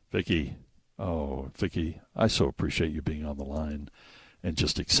Vicky. Vicky. Oh, Vicky, I so appreciate you being on the line and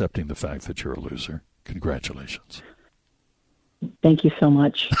just accepting the fact that you're a loser. Congratulations. Thank you so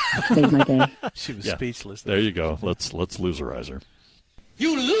much. It made my day. She was speechless. There you go. Let's loserize her.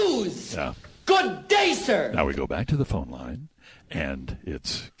 You lose. Yeah. Good day, sir. Now we go back to the phone line, and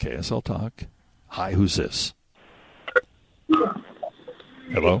it's KSL Talk. Hi, who's this?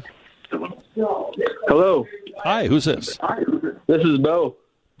 Hello? Hello. Hi, who's this? This is Bo.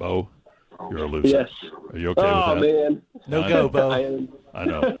 Bo, you're a loser. Yes. Are you okay with Oh, that? man. No go, Bo. I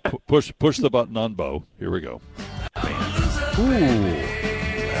know. Push the button on Bo. Here we go. Ooh.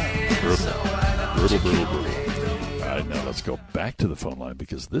 Brutal. All right, now let's go back to the phone line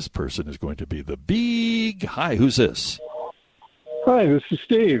because this person is going to be the big... Hi, who's this? Hi, this is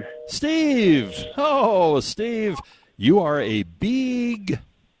Steve. Steve! Oh, Steve, you are a big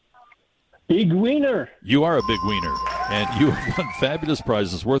wiener. You are a big wiener, and you have won fabulous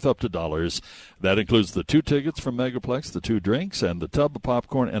prizes worth up to $. That includes the 2 tickets from Megaplex, the 2 drinks, and the tub of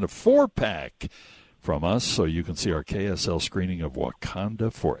popcorn, and a 4-pack from us, so you can see our KSL screening of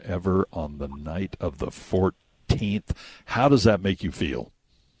Wakanda Forever on the night of the 14th. How does that make you feel?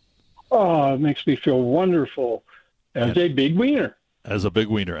 Oh, it makes me feel wonderful as a big wiener. As a big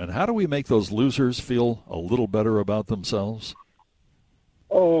wiener. And how do we make those losers feel a little better about themselves?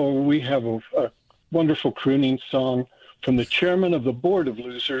 Oh, we have a wonderful crooning song from the chairman of the board of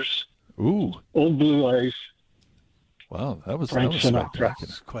losers. Ooh. Old Blue Eyes. Wow, that was Sinatra.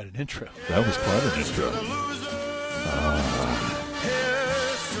 spectacular. Quite an intro. That was quite an intro.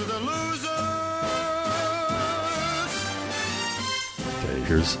 Okay,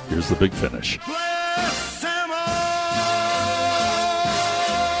 here's the big finish.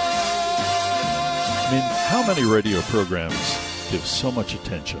 I mean, how many radio programs give so much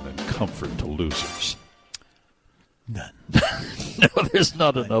attention and comfort to losers? None. No, there's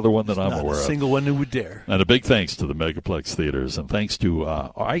not another one that I'm aware of. Not a single one who would dare. And a big thanks to the Megaplex Theaters, and thanks to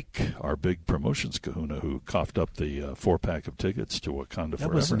Ike, our big promotions kahuna, who coughed up the 4-pack of tickets to Wakanda Forever.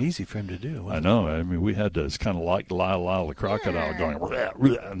 That wasn't easy for him to do. I know. I mean, we had to. It's kind of like Lyle the crocodile going,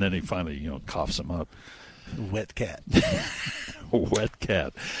 and then he finally, coughs him up. Wet cat. Wet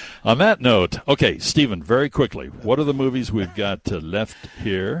cat. On that note, okay, Stephen, very quickly, what are the movies we've got left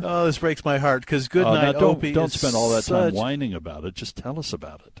here? Oh, this breaks my heart because Goodnight Opie. Don't spend all that time whining about it. Just tell us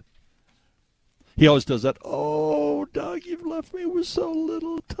about it. He always does that. Oh, Doug, you've left me with so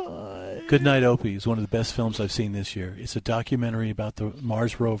little time. Goodnight Opie is one of the best films I've seen this year. It's a documentary about the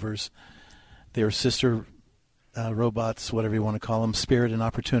Mars rovers, their sister robots, whatever you want to call them, Spirit and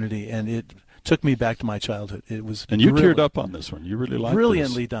Opportunity, and it took me back to my childhood. It was and you teared up on this one. You really liked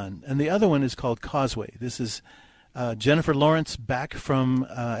brilliantly done. And the other one is called Causeway. This is Jennifer Lawrence back from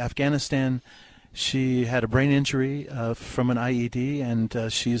Afghanistan. She had a brain injury from an IED,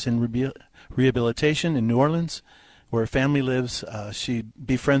 and she's in rehabilitation in New Orleans, where her family lives. She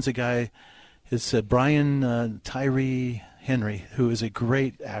befriends a guy. It's Brian Tyree Henry, who is a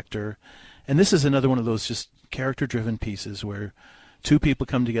great actor. And this is another one of those just character-driven pieces where 2 people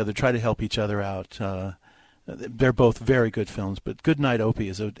come together, try to help each other out. They're both very good films, but Goodnight Opie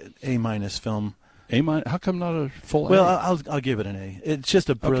is an A- film. A-? How come not a full A? Well, I'll give it an A. It's just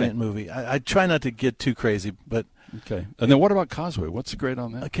a brilliant movie. I try not to get too crazy, but... Okay. And then what about Causeway? What's the grade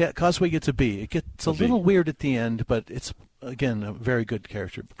on that? Causeway gets a B. It gets a little weird at the end, but it's, again, a very good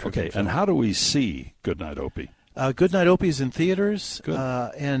character. Okay, film. and how do we see Goodnight Opie? Good Night Opie is in theaters,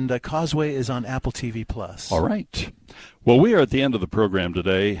 and Causeway is on Apple TV+. All right. Well, we are at the end of the program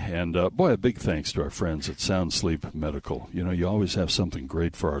today, and boy, a big thanks to our friends at Sound Sleep Medical. You know, you always have something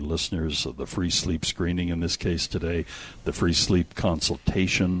great for our listeners, the free sleep screening in this case today, the free sleep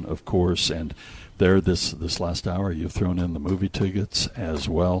consultation, of course, and there this last hour you've thrown in the movie tickets as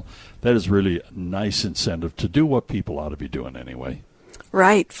well. That is really a nice incentive to do what people ought to be doing anyway.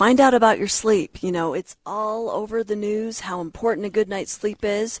 Right. Find out about your sleep. You know, it's all over the news how important a good night's sleep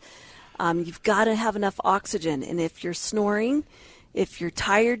is. You've got to have enough oxygen. And if you're snoring, if you're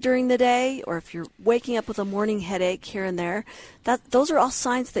tired during the day, or if you're waking up with a morning headache here and there, those are all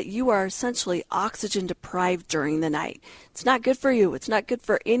signs that you are essentially oxygen deprived during the night. It's not good for you. It's not good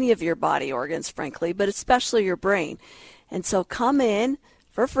for any of your body organs, frankly, but especially your brain. And so come in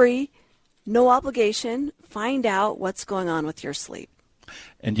for free, no obligation, find out what's going on with your sleep.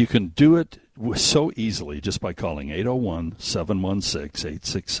 And you can do it so easily just by calling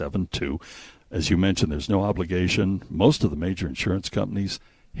 801-716-8672. As you mentioned, there's no obligation. Most of the major insurance companies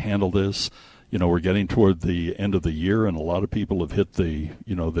handle this. You know, we're getting toward the end of the year, and a lot of people have hit their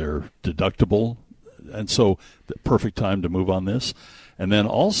deductible. And so the perfect time to move on this. And then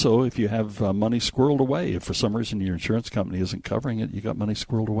also, if you have money squirreled away, if for some reason your insurance company isn't covering it, you got money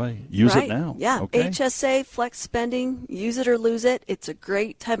squirreled away. Use it now. Yeah, okay? HSA, flex spending, use it or lose it. It's a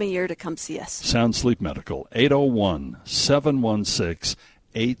great time of year to come see us. Sound Sleep Medical,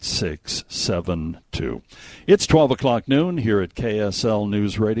 801-716-8672. It's 12 o'clock noon here at KSL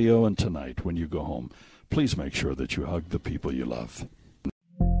News Radio, and tonight when you go home, please make sure that you hug the people you love.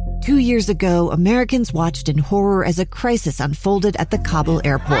 2 years ago, Americans watched in horror as a crisis unfolded at the Kabul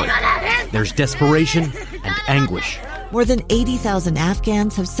airport. There's desperation and anguish. More than 80,000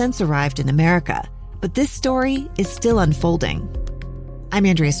 Afghans have since arrived in America, but this story is still unfolding. I'm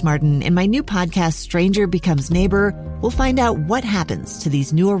Andrea Smartin. In my new podcast, Stranger Becomes Neighbor, we'll find out what happens to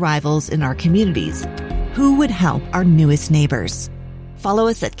these new arrivals in our communities. Who would help our newest neighbors? Follow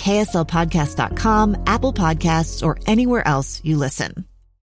us at kslpodcast.com, Apple Podcasts, or anywhere else you listen.